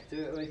bit.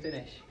 Do it when we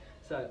finish.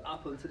 So,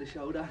 up onto the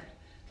shoulder,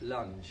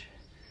 lunge.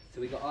 So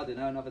we got, I don't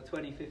know, another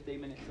 20,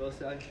 15 minutes or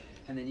so,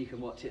 and then you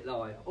can watch it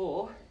live.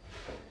 Or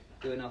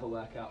do another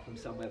workout from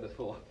somewhere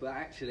before. But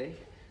actually,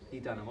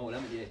 you've done them all,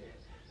 haven't you?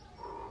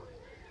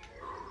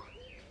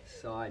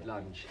 Side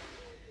lunge,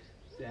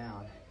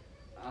 down,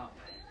 up,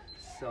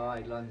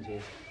 side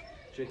lunges.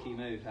 Tricky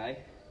move, hey?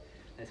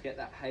 Let's get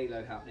that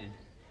halo happening.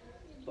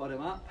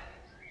 Bottom up,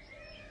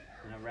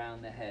 and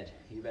around the head.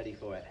 Are you ready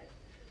for it?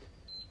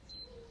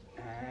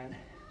 And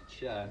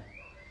churn,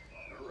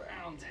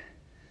 around,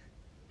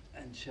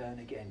 and churn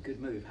again.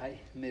 Good move,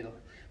 hey? Middle,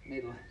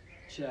 middle,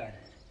 churn,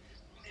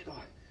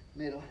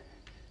 middle,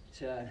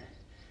 churn,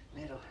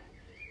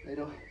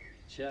 middle,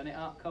 churn it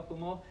up. Couple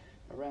more,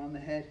 around the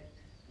head,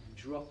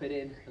 drop it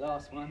in.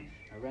 Last one,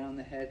 around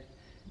the head,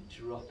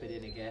 drop it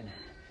in again,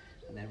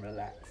 and then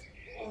relax.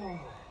 Oh,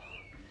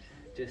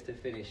 just to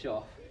finish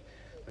off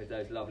with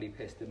those lovely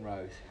piston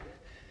rows.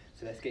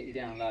 So let's get you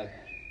down low.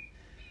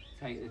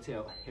 Take the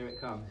tilt, here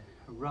it comes.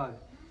 Row,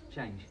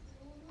 change,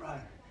 row,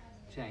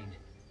 change,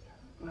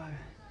 row,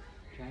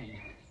 change,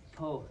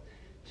 pull,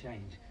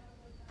 change,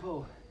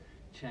 pull,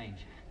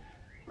 change,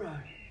 row,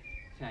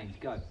 change,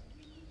 go,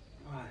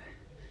 row,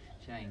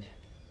 change,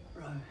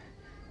 row,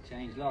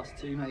 change. Last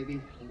 2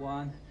 maybe.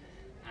 1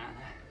 and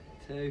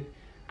 2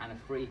 and a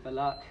 3 for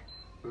luck.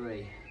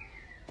 3,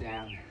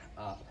 down,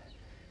 up.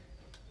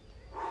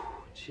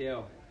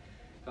 Chill.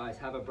 Guys,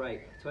 have a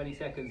break. 20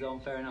 seconds on,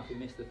 fair enough, we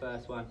missed the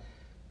first one,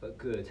 but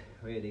good,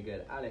 really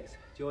good. Alex,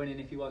 join in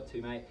if you want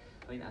to, mate.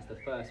 I think that's the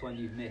first one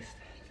you've missed.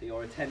 So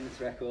your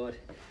attendance record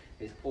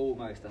is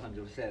almost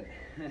 100%.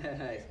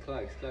 It's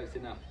close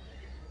enough.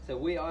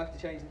 So I have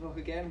to change the clock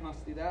again,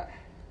 must do that.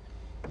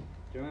 Do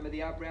you remember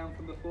the ab round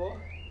from before?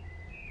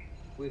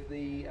 With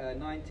the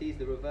 90s,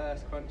 the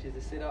reverse crunches,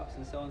 the sit-ups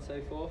and so on and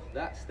so forth.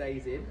 That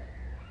stays in.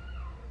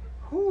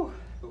 Whew.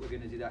 But we're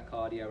going to do that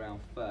cardio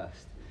round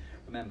first.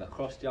 Remember,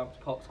 cross jumps,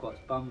 pop squats,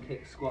 bum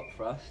kick, squat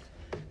thrust,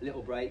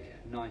 little break,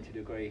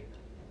 90-degree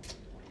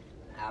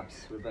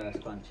abs, reverse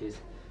crunches,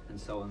 and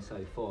so on and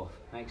so forth.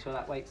 Make sure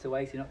that weight's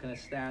away so you're not going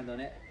to stand on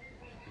it.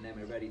 And then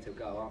we're ready to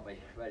go, aren't we?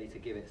 Ready to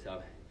give it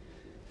so.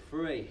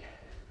 3,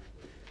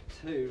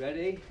 2,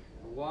 ready?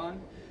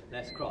 1,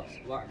 let's cross.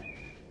 1,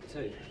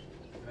 2,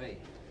 3,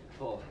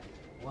 4.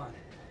 1,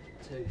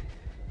 2,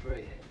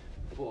 3,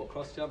 4.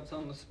 Cross jumps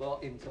on the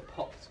spot into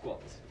pop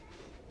squats.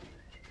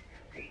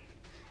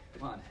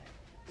 1,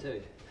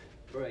 2,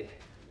 3,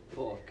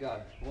 4.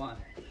 Go. 1,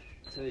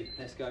 2.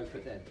 Let's go for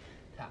it then.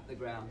 Tap the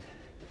ground.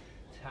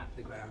 Tap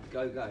the ground.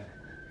 Go, go.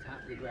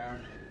 Tap the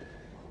ground.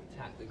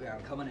 Tap the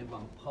ground. Come on,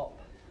 everyone. Pop.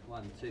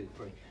 1, 2,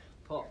 3.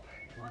 Pop.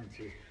 1,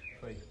 2,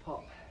 3.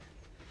 Pop.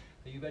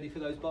 Are you ready for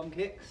those bum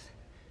kicks?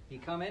 You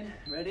coming?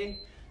 Ready?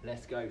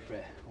 Let's go for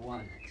it.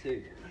 1,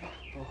 2, 3,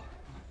 4.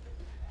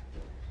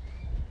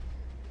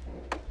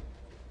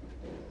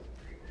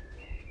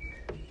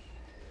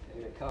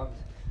 Here it comes.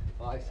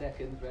 5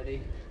 seconds.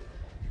 Ready?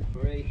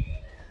 3,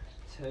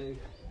 2,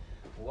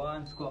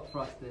 1. Squat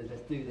thrusters.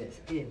 Let's do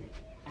this. In,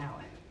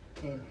 out,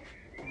 in,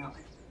 out,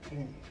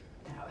 in,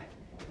 out,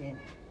 in,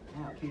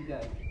 out. Keep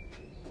going.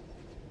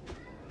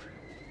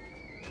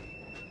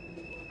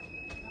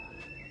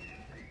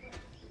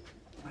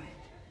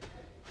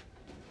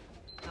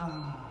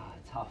 Ah,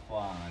 tough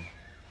one.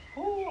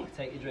 Ooh,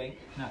 take your drink.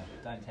 No,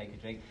 don't take a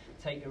drink.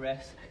 Take your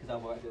rest, because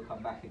otherwise you'll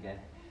come back again.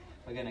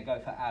 We're going to go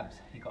for abs.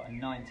 You've got a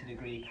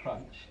 90-degree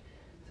crunch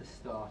to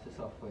start us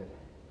off with.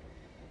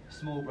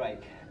 Small break,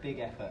 big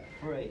effort.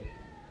 3,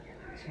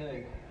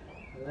 2,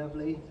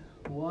 lovely.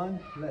 1,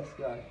 let's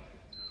go.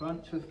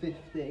 Crunch for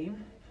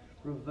 15,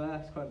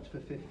 reverse crunch for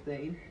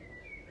 15.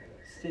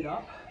 Sit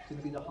up, it's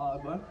going to be the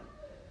hard one.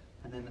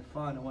 And then the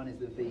final one is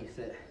the V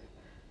sit.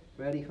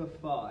 Ready for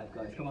 5,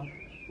 guys, come on.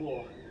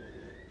 4,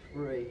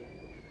 3,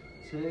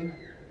 2,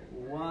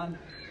 1.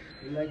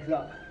 Legs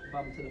up,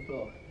 bum to the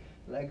floor.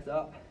 Legs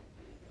up,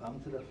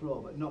 bum to the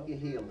floor, but not your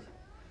heels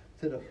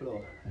to the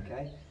floor,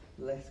 okay?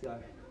 Let's go.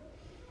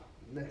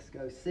 Let's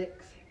go.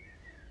 6,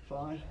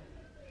 5,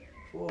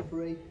 4,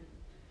 3,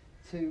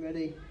 2,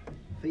 ready.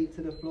 Feet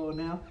to the floor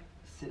now.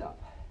 Sit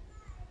up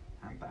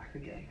and back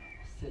again.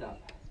 Sit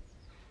up,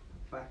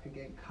 back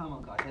again. Come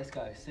on, guys, let's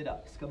go. Sit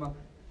ups, come on.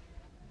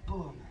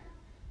 Boom,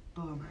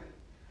 boom,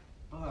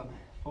 boom.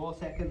 4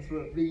 seconds for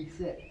a V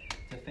sit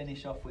to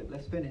finish off with.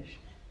 Let's finish.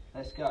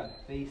 Let's go.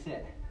 V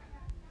sit.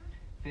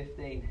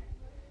 15.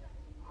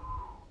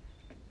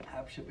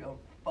 Abs should be on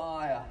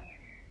fire.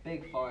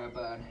 Big fire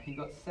burn. You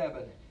got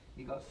 7.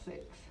 You got 6,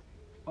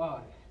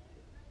 5,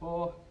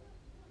 4,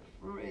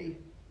 3,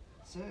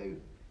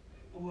 2,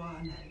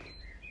 1.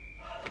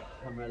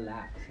 And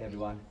relax,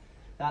 everyone.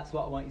 That's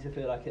what I want you to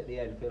feel like at the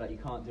end. Feel like you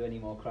can't do any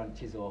more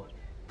crunches or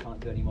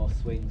can't do any more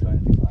swings or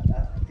anything like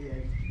that. At the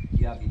end,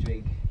 you have your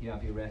drink, you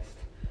have your rest,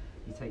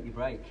 you take your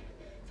break.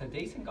 So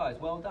decent, guys,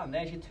 well done.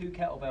 There's your 2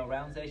 kettlebell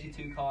rounds, there's your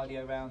 2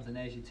 cardio rounds, and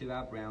there's your 2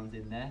 ab rounds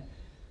in there.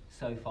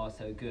 So far,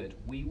 so good.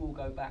 We will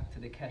go back to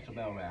the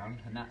kettlebell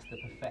round, and that's the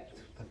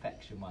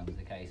perfection ones,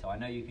 okay? So I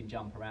know you can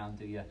jump around,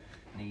 do your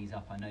knees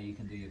up, I know you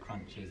can do your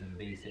crunches and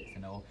V-sits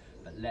and all,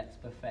 but let's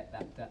perfect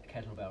that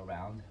kettlebell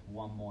round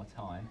one more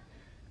time.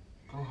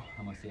 Oh,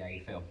 and we'll see how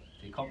you feel.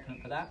 So you're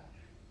confident for that?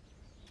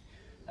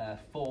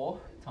 4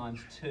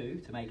 times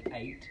 2 to make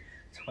 8,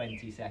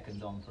 20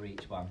 seconds on for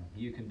each one.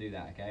 You can do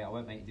that, okay? I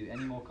won't make you do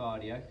any more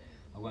cardio.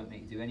 I won't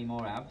make you do any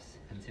more abs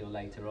until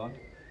later on.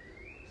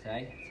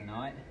 Say,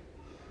 tonight,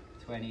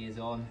 20 is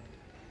on,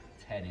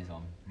 10 is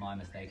on. My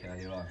mistake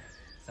earlier on.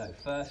 So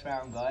first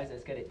round, guys,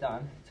 let's get it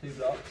done. 2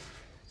 blocks,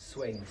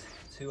 swings,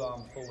 2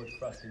 arm forward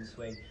thrusting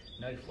swing,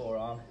 no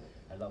forearm,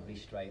 a lovely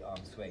straight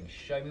arm swing.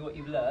 Show me what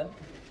you've learned.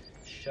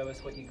 Show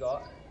us what you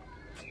got.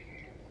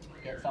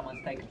 Get someone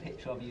to take a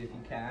picture of you if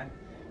you can,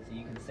 so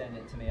you can send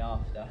it to me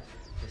after.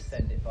 Just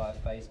send it via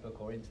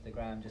Facebook or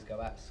Instagram. Just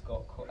go at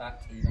Scott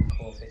at Even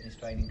Core Fitness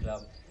Training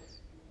Club,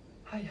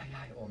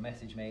 or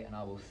message me and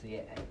I will see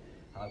it.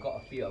 I've got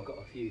a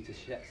few to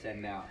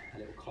send out, a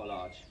little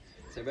collage.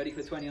 So ready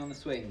for 20 on the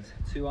swings,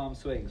 2 arm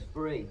swings.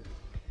 3,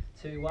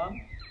 2,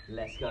 1.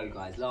 Let's go,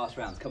 guys. Last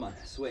round. Come on,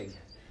 swing,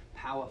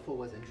 power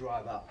forwards and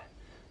drive up.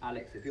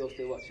 Alex, if you're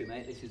still watching,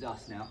 mate, this is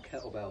us now.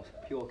 Kettlebells,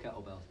 pure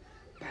kettlebells.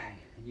 Bang,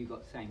 and you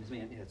got the same as me,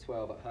 haven't you?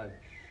 12 at home.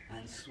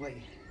 And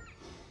swing,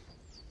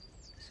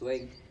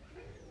 swing,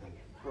 and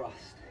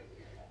thrust,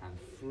 and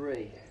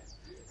 3,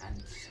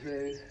 and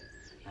 2,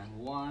 and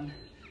 1,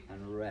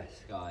 and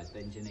rest, guys.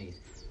 Bend your knees.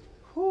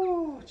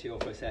 Whew, chill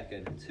for a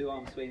second. 2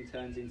 arm swing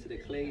turns into the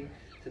clean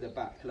to the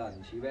back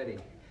lunge. You ready?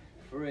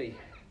 3,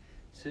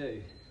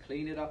 2,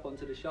 clean it up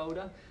onto the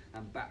shoulder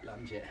and back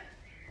lunge it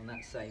on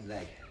that same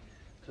leg.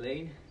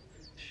 Clean,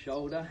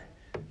 shoulder,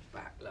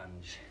 back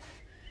lunge.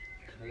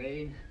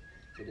 Clean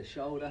to the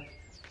shoulder,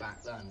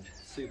 back lunge.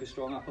 Super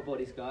strong upper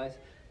bodies, guys.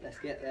 Let's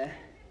get there.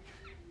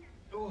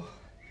 Ooh.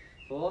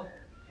 4,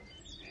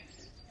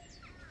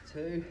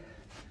 2,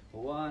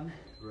 1.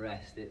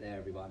 Rest it there,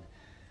 everyone.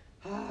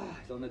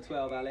 It's on the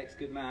 12, Alex.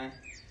 Good man.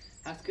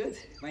 That's good.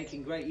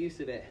 Making great use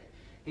of it.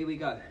 Here we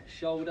go.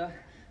 Shoulder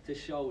to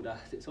shoulder.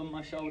 So it's on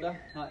my shoulder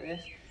like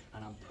this,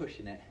 and I'm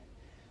pushing it.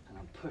 And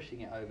I'm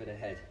pushing it over the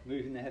head.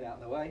 Moving the head out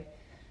of the way.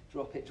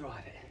 Drop it,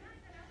 drive it.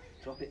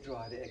 Drop it,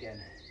 drive it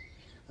again.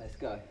 Let's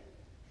go.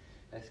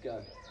 Let's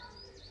go.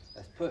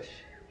 Let's push.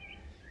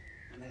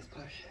 And let's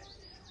push.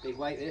 Big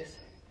weight this.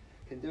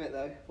 Can do it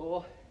though.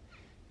 4,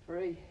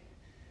 3,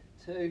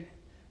 2,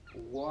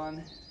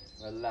 1.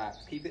 Relax.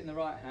 Keep it in the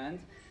right hand.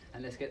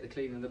 And let's get the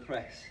clean and the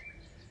press.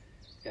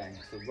 Going.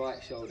 So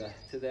right shoulder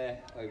to there,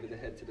 over the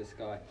head to the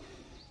sky.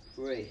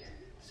 3,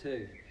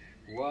 2,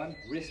 1.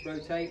 Wrist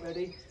rotate.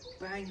 Ready?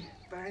 Bang,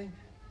 bang,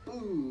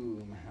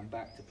 boom. And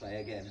back to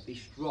play again. Be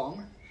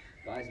strong.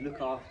 Guys, look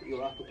after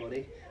your upper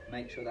body.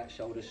 Make sure that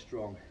shoulder's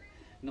strong.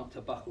 Not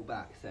to buckle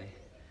back, say.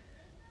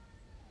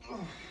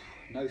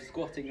 No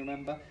squatting,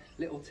 remember.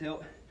 Little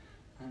tilt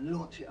and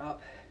launch it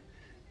up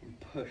and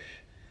push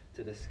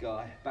to the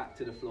sky. Back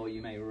to the floor,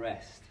 you may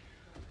rest.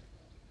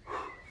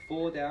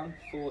 4 down,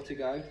 4 to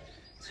go.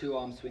 2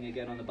 arm swing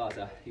again on the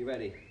buzzer. You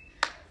ready?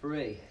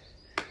 3,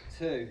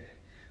 2,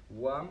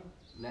 1.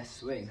 Let's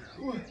swing.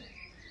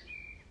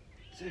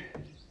 2,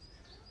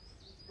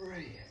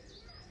 3.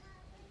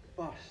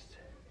 Bust.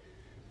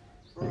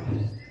 Thrust.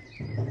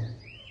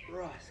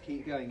 Thrust.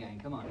 Keep going, gang.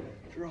 Come on.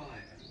 Drive.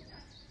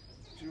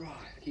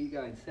 Drive. Keep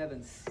going.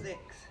 7, 6,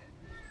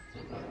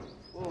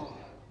 4,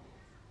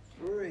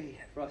 3.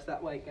 Thrust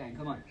that weight, gang.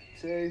 Come on.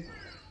 2,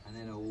 and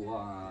then a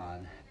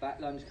 1. Back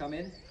lunge come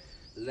in.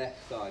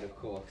 Left side, of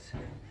course.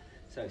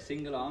 So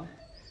single arm,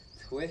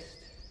 twist,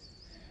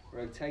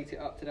 rotate it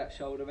up to that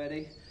shoulder,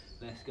 ready?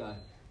 Let's go.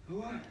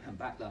 And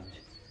back lunge.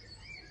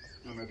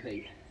 And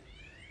repeat.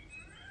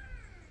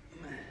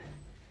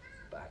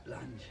 Back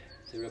lunge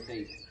to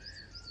repeat.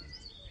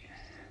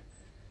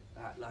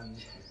 Back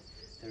lunge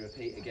to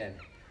repeat again.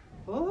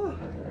 Oh,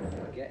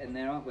 getting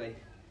there, aren't we?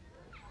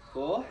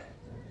 4.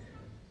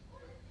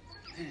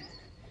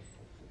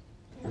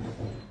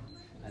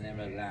 And then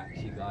relax,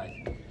 you guys.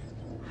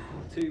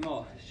 2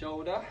 more.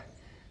 Shoulder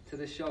to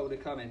the shoulder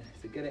coming.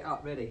 So get it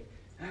up, ready.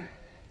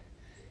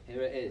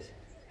 Here it is.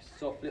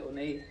 Soft little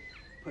knee.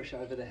 Push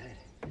over the head.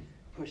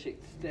 Push,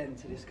 extend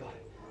to the sky.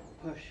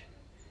 Push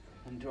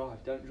and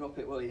drive. Don't drop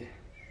it, will you?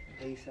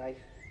 Be safe.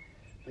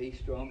 Be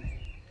strong.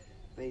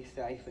 Be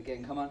safe.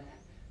 Again, come on.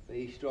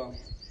 Be strong.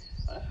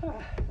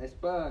 Let's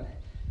burn.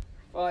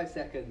 5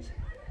 seconds.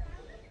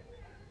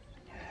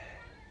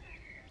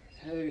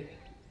 2,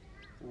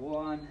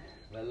 1.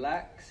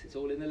 Relax. It's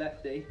all in the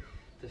lefty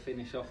to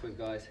finish off with,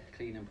 guys.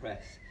 Clean and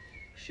press.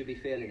 Should be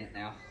feeling it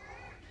now.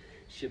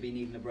 Should be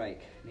needing a break,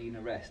 needing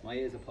a rest. My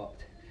ears are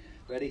popped.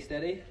 Ready,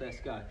 steady? Let's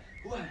go.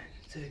 1,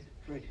 2,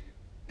 3.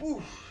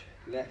 Woof.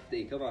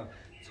 Lefty, come on.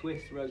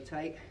 Twist,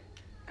 rotate,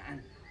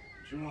 and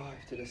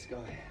drive to the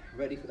sky.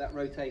 Ready for that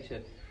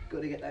rotation.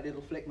 Got to get that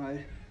little flick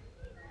mode.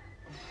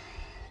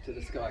 To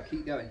the sky.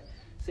 Keep going.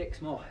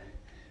 6 more.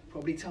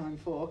 Probably time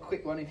for a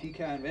quick one if you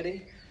can.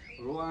 Ready?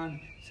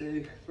 1,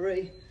 2,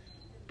 3.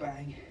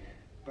 Bang,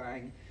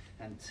 bang,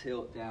 and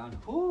tilt down.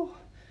 Woo.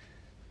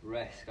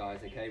 Rest, guys,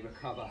 okay?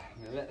 Recover.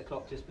 I'm going to let the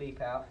clock just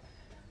bleep out.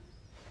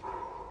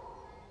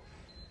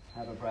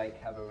 Have a break,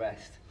 have a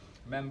rest.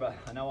 Remember,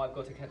 I know I've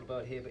got a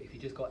kettlebell here, but if you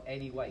just got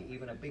any weight,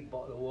 even a big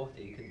bottle of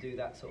water, you can do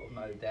that sort of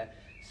mode there.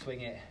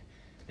 Swing it.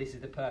 This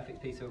is the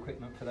perfect piece of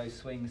equipment for those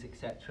swings,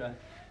 etc.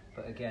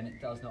 But again,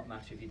 it does not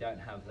matter if you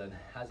don't have them.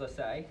 As I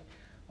say,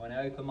 when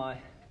I open my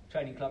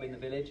training club in the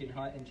village in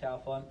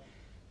Chalfont,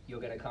 you're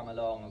going to come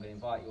along. I'm going to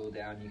invite you all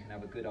down. You can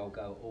have a good old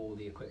go at all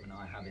the equipment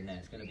I have in there.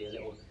 It's going to be a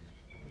little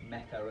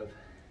mecca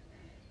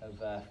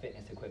of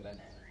fitness equipment.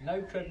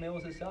 No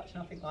treadmills as such,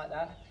 nothing like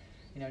that.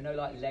 You know, no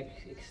like leg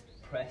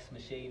press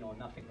machine or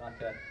nothing like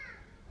a,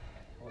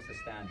 what's the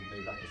standard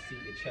move, like a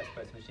seated chest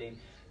press machine.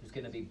 It's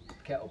going to be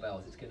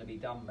kettlebells, it's going to be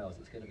dumbbells,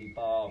 it's going to be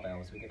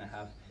barbells. We're going to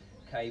have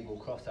cable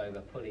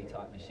crossover pulley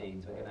type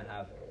machines. We're going to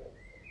have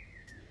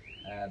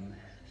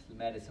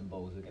medicine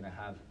balls. We're going to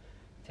have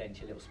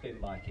potentially a little spin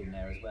bike in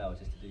there as well,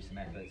 just to do some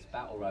efforts.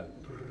 Battle rope,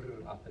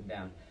 up and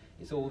down.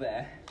 It's all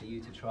there for you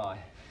to try.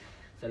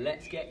 So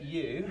let's get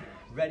you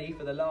ready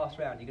for the last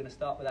round. You're going to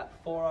start with that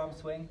forearm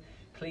swing,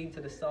 clean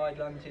to the side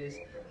lunges,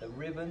 the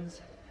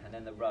ribbons, and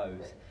then the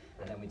rows.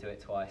 And then we do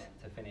it twice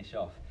to finish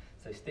off.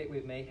 So stick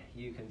with me,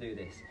 you can do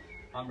this.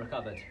 I'm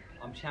recovered.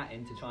 I'm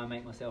chatting to try and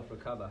make myself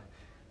recover.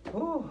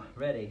 Ooh,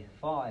 ready,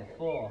 5,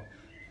 4,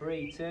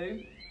 3,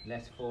 2.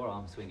 Let's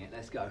forearm swing it,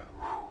 let's go.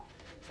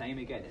 Same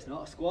again, it's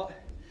not a squat,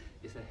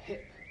 it's a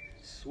hip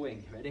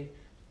swing. Ready?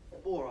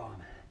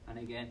 Forearm, and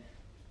again,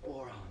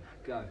 forearm,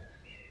 go.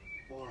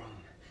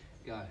 Forearm,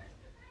 go,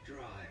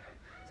 drive.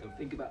 So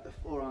think about the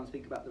forearms,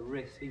 think about the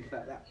wrists, think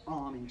about that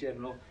arm in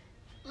general,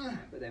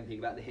 but then think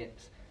about the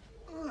hips.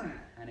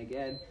 And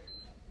again,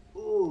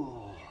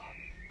 ooh,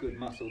 good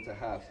muscle to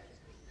have.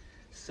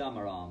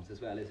 Summer arms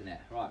as well, isn't it?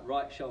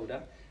 Right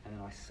shoulder, and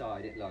then I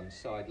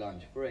side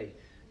lunge. 3,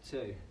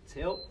 2,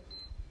 tilt,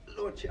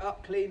 launch it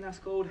up, clean, that's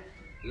called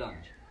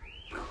lunge.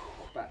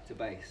 Back to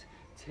base,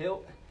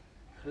 tilt,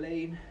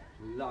 clean,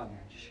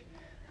 lunge,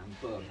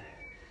 and boom.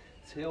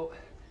 Tilt,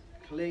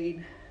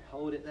 clean,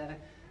 hold it there,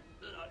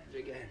 lunge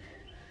again.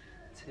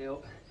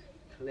 Tilt,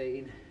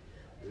 clean,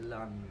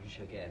 lunge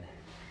again.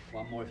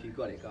 One more if you've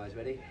got it, guys,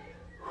 ready?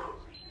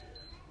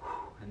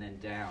 And then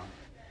down.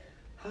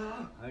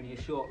 Only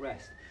a short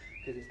rest,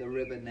 because it's the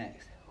ribbon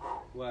next.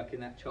 Working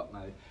that chop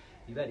mode.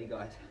 You ready,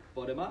 guys?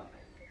 Bottom up,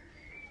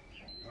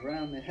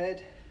 around the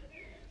head,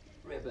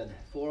 ribbon.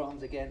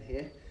 Forearms again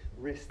here,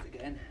 wrist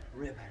again,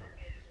 ribbon.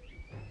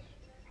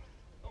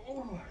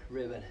 Oh,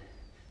 ribbon.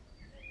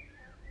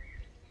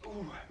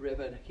 Oh,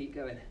 ribbon, keep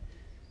going.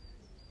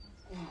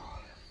 Oh,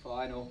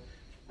 final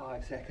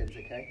 5 seconds,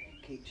 okay?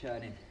 Keep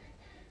churning.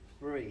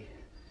 3,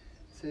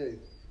 2,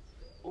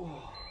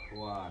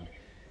 1.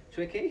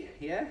 Tricky,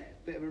 yeah?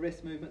 Bit of a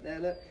wrist movement there,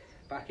 look.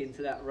 Back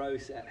into that row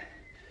set.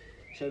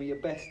 Show me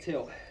your best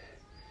tilt.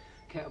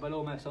 Kettlebell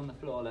almost on the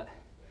floor, look.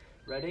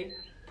 Ready?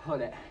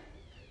 Pull it.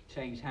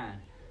 Change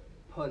hand.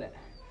 Pull it.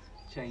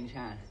 Change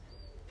hand.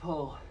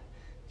 Pull.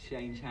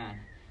 Change hand.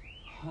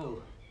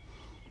 Pull.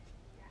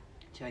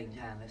 Change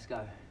hand, let's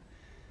go.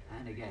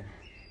 And again.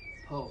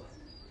 Pull.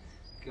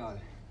 Go.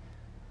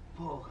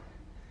 Pull.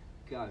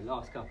 Go.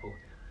 Last couple.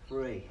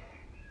 3,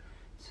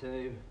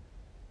 2,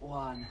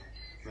 1.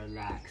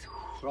 Relax.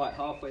 Right,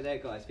 halfway there,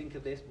 guys. Think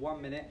of this,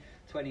 1 minute,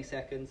 20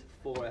 seconds,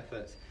 4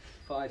 efforts.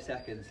 5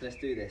 seconds, let's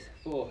do this.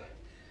 4,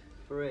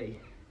 3,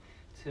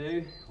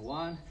 2,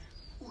 1.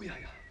 Ooh, yeah,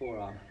 yeah.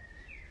 Forearm.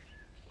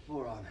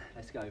 Forearm,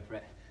 let's go for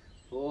it.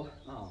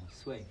 Forearm,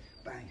 swing,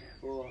 bang.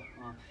 Forearm,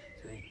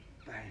 swing,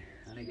 bang.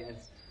 And again,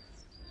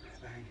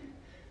 bang.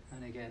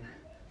 And again,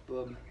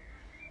 boom.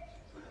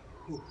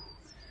 Whew.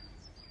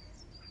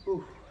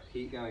 Whew.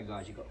 Keep going,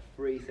 guys. You've got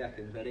 3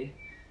 seconds. Ready?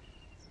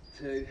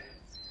 2,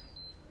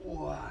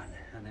 1,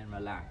 and then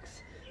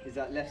relax. Is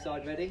that left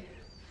side ready?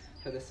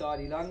 For the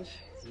sidey lunge?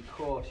 Of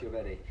course you're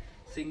ready.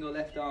 Single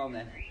left arm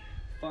then.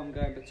 Thumb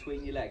going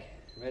between your leg.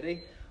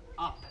 Ready?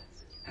 Up.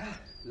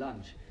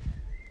 Lunge.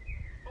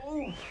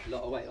 Oh, a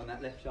lot of weight on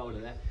that left shoulder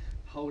there.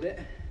 Hold it.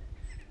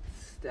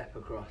 Step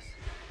across.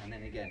 And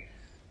then again.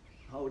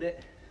 Hold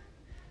it.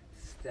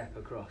 Step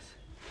across.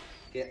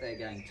 Get there,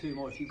 gang. 2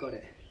 more if you got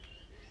it.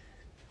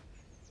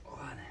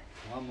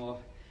 1 more.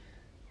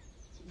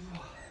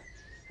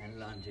 And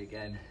lunge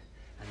again.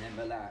 And then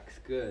relax.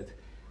 Good.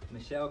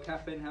 Michelle,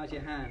 Catherine, how's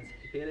your hands?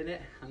 You feeling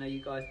it? I know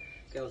you guys,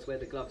 girls wear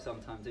the gloves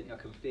sometimes, don't you? I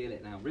can feel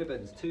it now.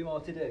 Ribbons, 2 more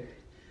to do.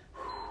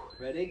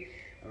 Ready?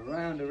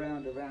 Around,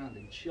 around, around,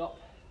 and chop.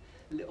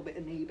 A little bit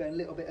of knee bend, a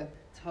little bit of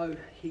toe,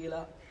 heel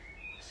up.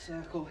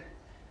 Circle.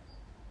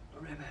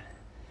 Ribbon.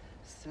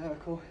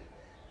 Circle.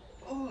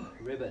 Oh,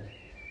 ribbon.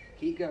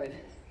 Keep going.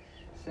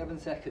 7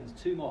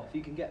 seconds, 2 more if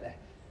you can get there.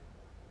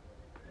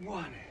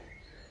 1.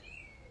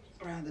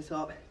 Around the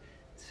top.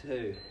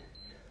 2.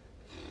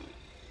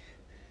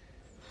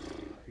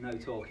 No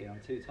talking,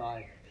 I'm too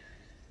tired.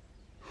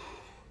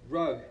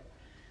 Row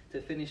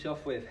to finish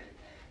off with.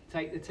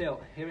 Take the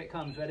tilt, here it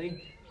comes,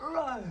 ready?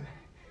 Row,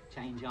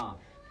 change arm.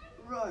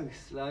 Row,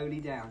 slowly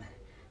down.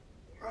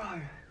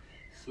 Row,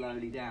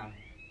 slowly down.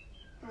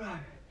 Row,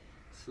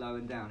 slow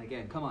and down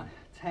again, come on.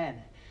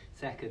 10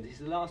 seconds, this is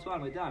the last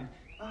one, we're done.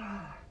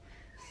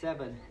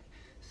 7,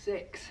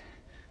 6,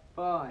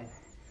 5,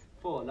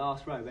 4,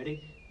 last row,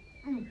 ready?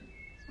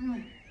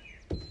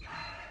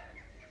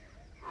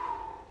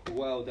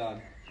 Well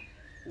done.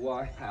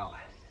 Wipe out.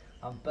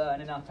 I'm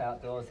burning up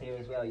outdoors here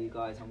as well, you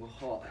guys. I'm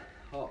hot,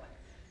 hot.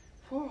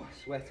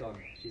 Sweat on,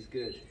 which is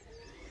good.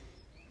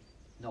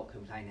 Not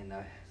complaining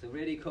though. So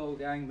really cool,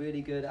 gang.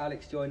 Really good.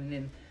 Alex joining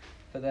in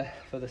for the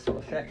sort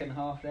of second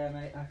half there,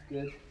 mate. That's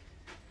good.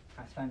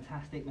 That's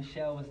fantastic.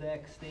 Michelle was there.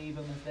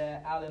 Stephen was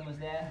there. Alan was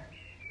there,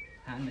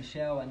 and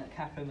Michelle and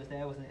Catherine was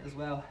there, wasn't it as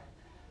well?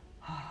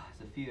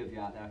 There's a few of you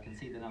out there. I can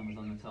see the numbers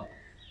on the top.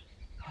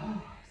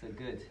 So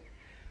good.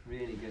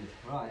 Really good.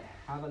 Right,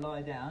 have a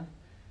lie down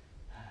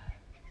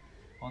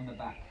on the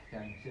back,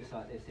 going just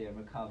like this here, and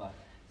recover.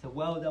 So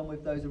well done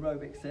with those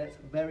aerobic sets,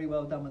 very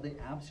well done with the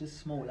abs, just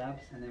small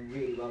abs, and then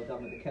really well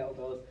done with the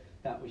kettlebells.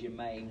 That was your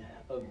main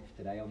oomph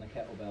today on the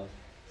kettlebells.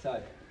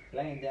 So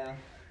laying down,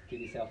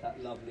 give yourself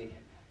that lovely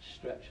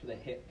stretch for the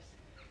hips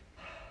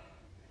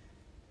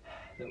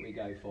that we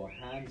go for.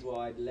 Hands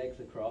wide, legs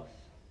across.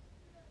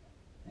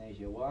 There's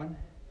your 1.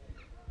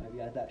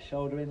 Maybe add that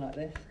shoulder in like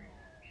this.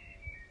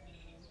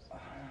 So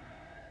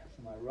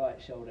my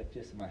right shoulder,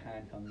 just so my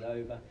hand comes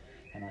over,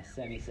 and I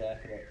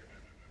semicircle it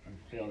and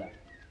feel that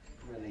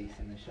release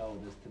in the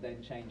shoulders to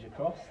then change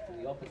across to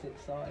the opposite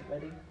side.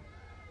 Ready?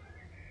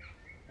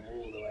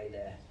 All the way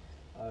there.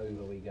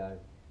 Over we go.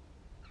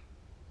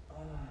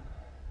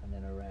 And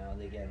then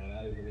around again,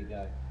 and over we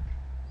go.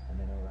 And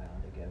then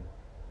around again.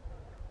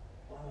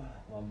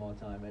 1 more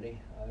time,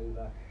 ready?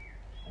 Over,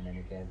 and then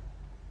again.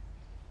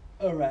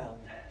 Around.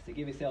 So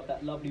give yourself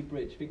that lovely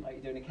bridge. Think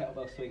like you're doing a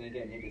kettlebell swing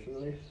again. You're just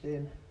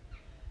lifting,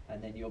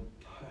 and then you're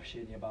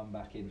pushing your bum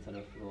back into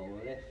the floor.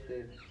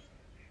 Lifting,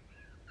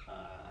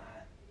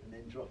 and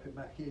then dropping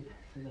back in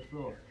to the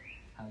floor.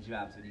 How's your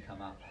abs when you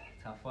come up?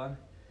 Tough one?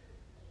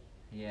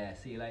 Yeah,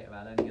 see you later,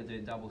 Alan. You're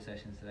doing double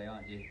sessions today,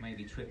 aren't you?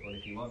 Maybe triple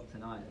if you want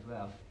tonight as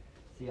well.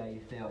 See how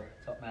you feel.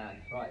 Top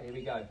man. Right, here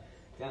we go.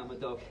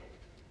 Downward dog.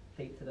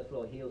 Feet to the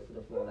floor, heels to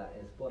the floor, that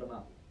is. Bottom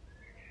up.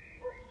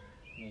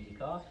 Here's your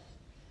calves.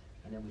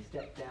 And then we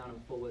step down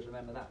and forwards,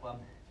 remember that one.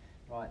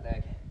 Right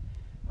leg,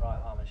 right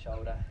arm and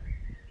shoulder.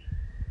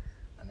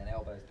 And then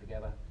elbows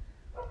together.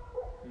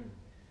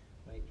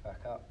 Reach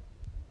back up.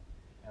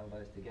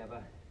 Elbows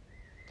together.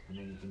 And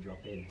then you can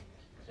drop in.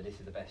 So this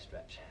is the best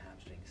stretch,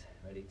 hamstrings.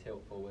 Ready,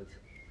 tilt forwards.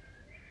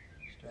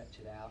 Stretch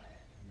it out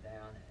and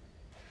down.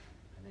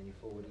 And then your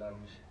forward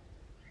lunge.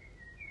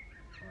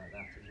 Like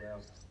that as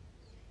well.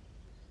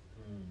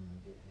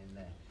 Getting in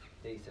there.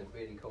 Decent,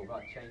 really cool.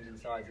 Right, changing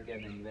sides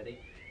again then, you ready?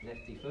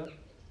 Lefty foot,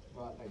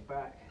 right leg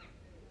back,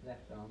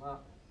 left arm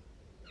up,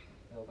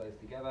 elbows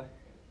together,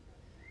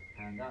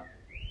 hand up,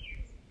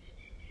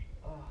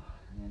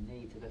 and then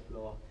knee to the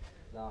floor.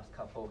 Last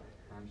couple,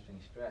 hamstring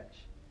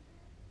stretch.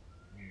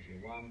 Here's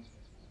your 1, and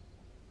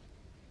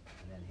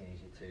then here's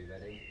your 2,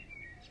 ready?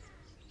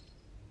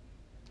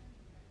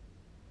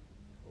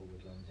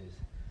 Forward lunges.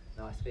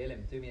 Nice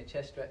feeling. Do me a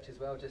chest stretch as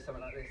well, just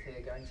something like this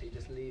here going, so you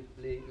just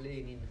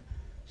leaning,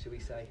 shall we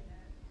say,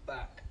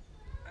 back,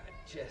 and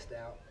chest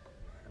out,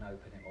 and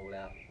open it all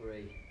out.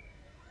 3,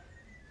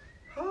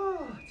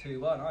 2,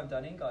 1. I'm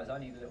done in, guys. I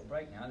need a little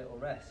break now, a little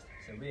rest.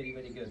 So really,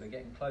 really good. We're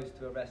getting close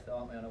to a rest,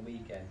 aren't we, on a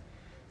weekend?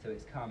 So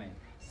it's coming.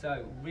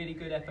 So really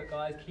good effort,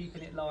 guys.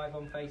 Keeping it live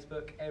on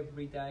Facebook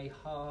every day,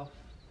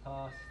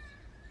 12:30.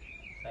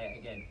 Say it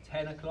again.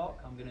 10 o'clock.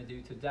 I'm going to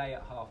do today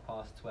at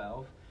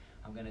 12:30.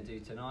 I'm going to do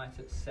tonight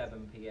at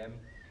 7 p.m.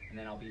 and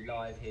then I'll be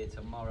live here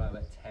tomorrow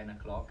at 10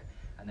 o'clock.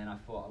 And then I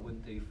thought I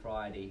wouldn't do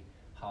Friday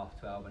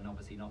 12:30, and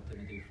obviously not going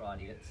to do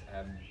Friday at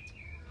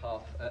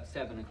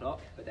 7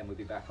 o'clock, but then we'll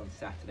be back on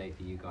Saturday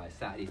for you guys.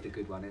 Saturday's the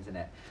good one, isn't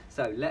it?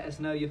 So let us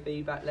know your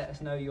feedback, let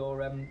us know your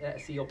let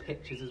us see your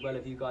pictures as well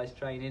of you guys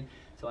training,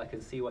 so I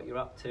can see what you're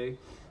up to.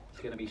 It's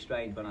going to be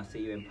strange when I see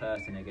you in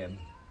person again.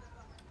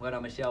 Well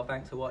done, Michelle,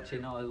 thanks for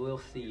watching. I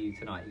will see you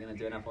tonight. You're going to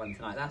do another one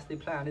tonight. That's the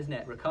plan, isn't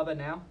it? Recover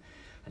now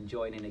and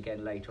join in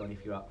again later on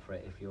if you're up for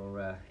it, if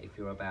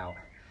you're about.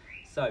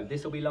 So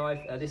this will be live,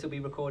 this will be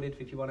recorded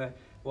if you want to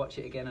watch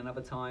it again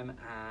another time,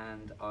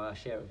 and I'll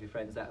share it with your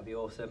friends. That would be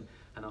awesome.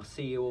 And I'll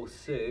see you all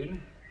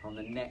soon on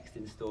the next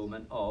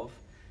instalment of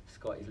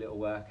Scotty's little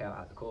workout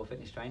at the Core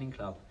Fitness Training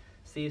Club.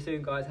 See you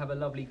soon, guys. Have a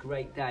lovely,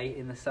 great day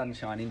in the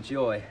sunshine.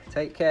 Enjoy.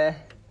 Take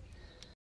care.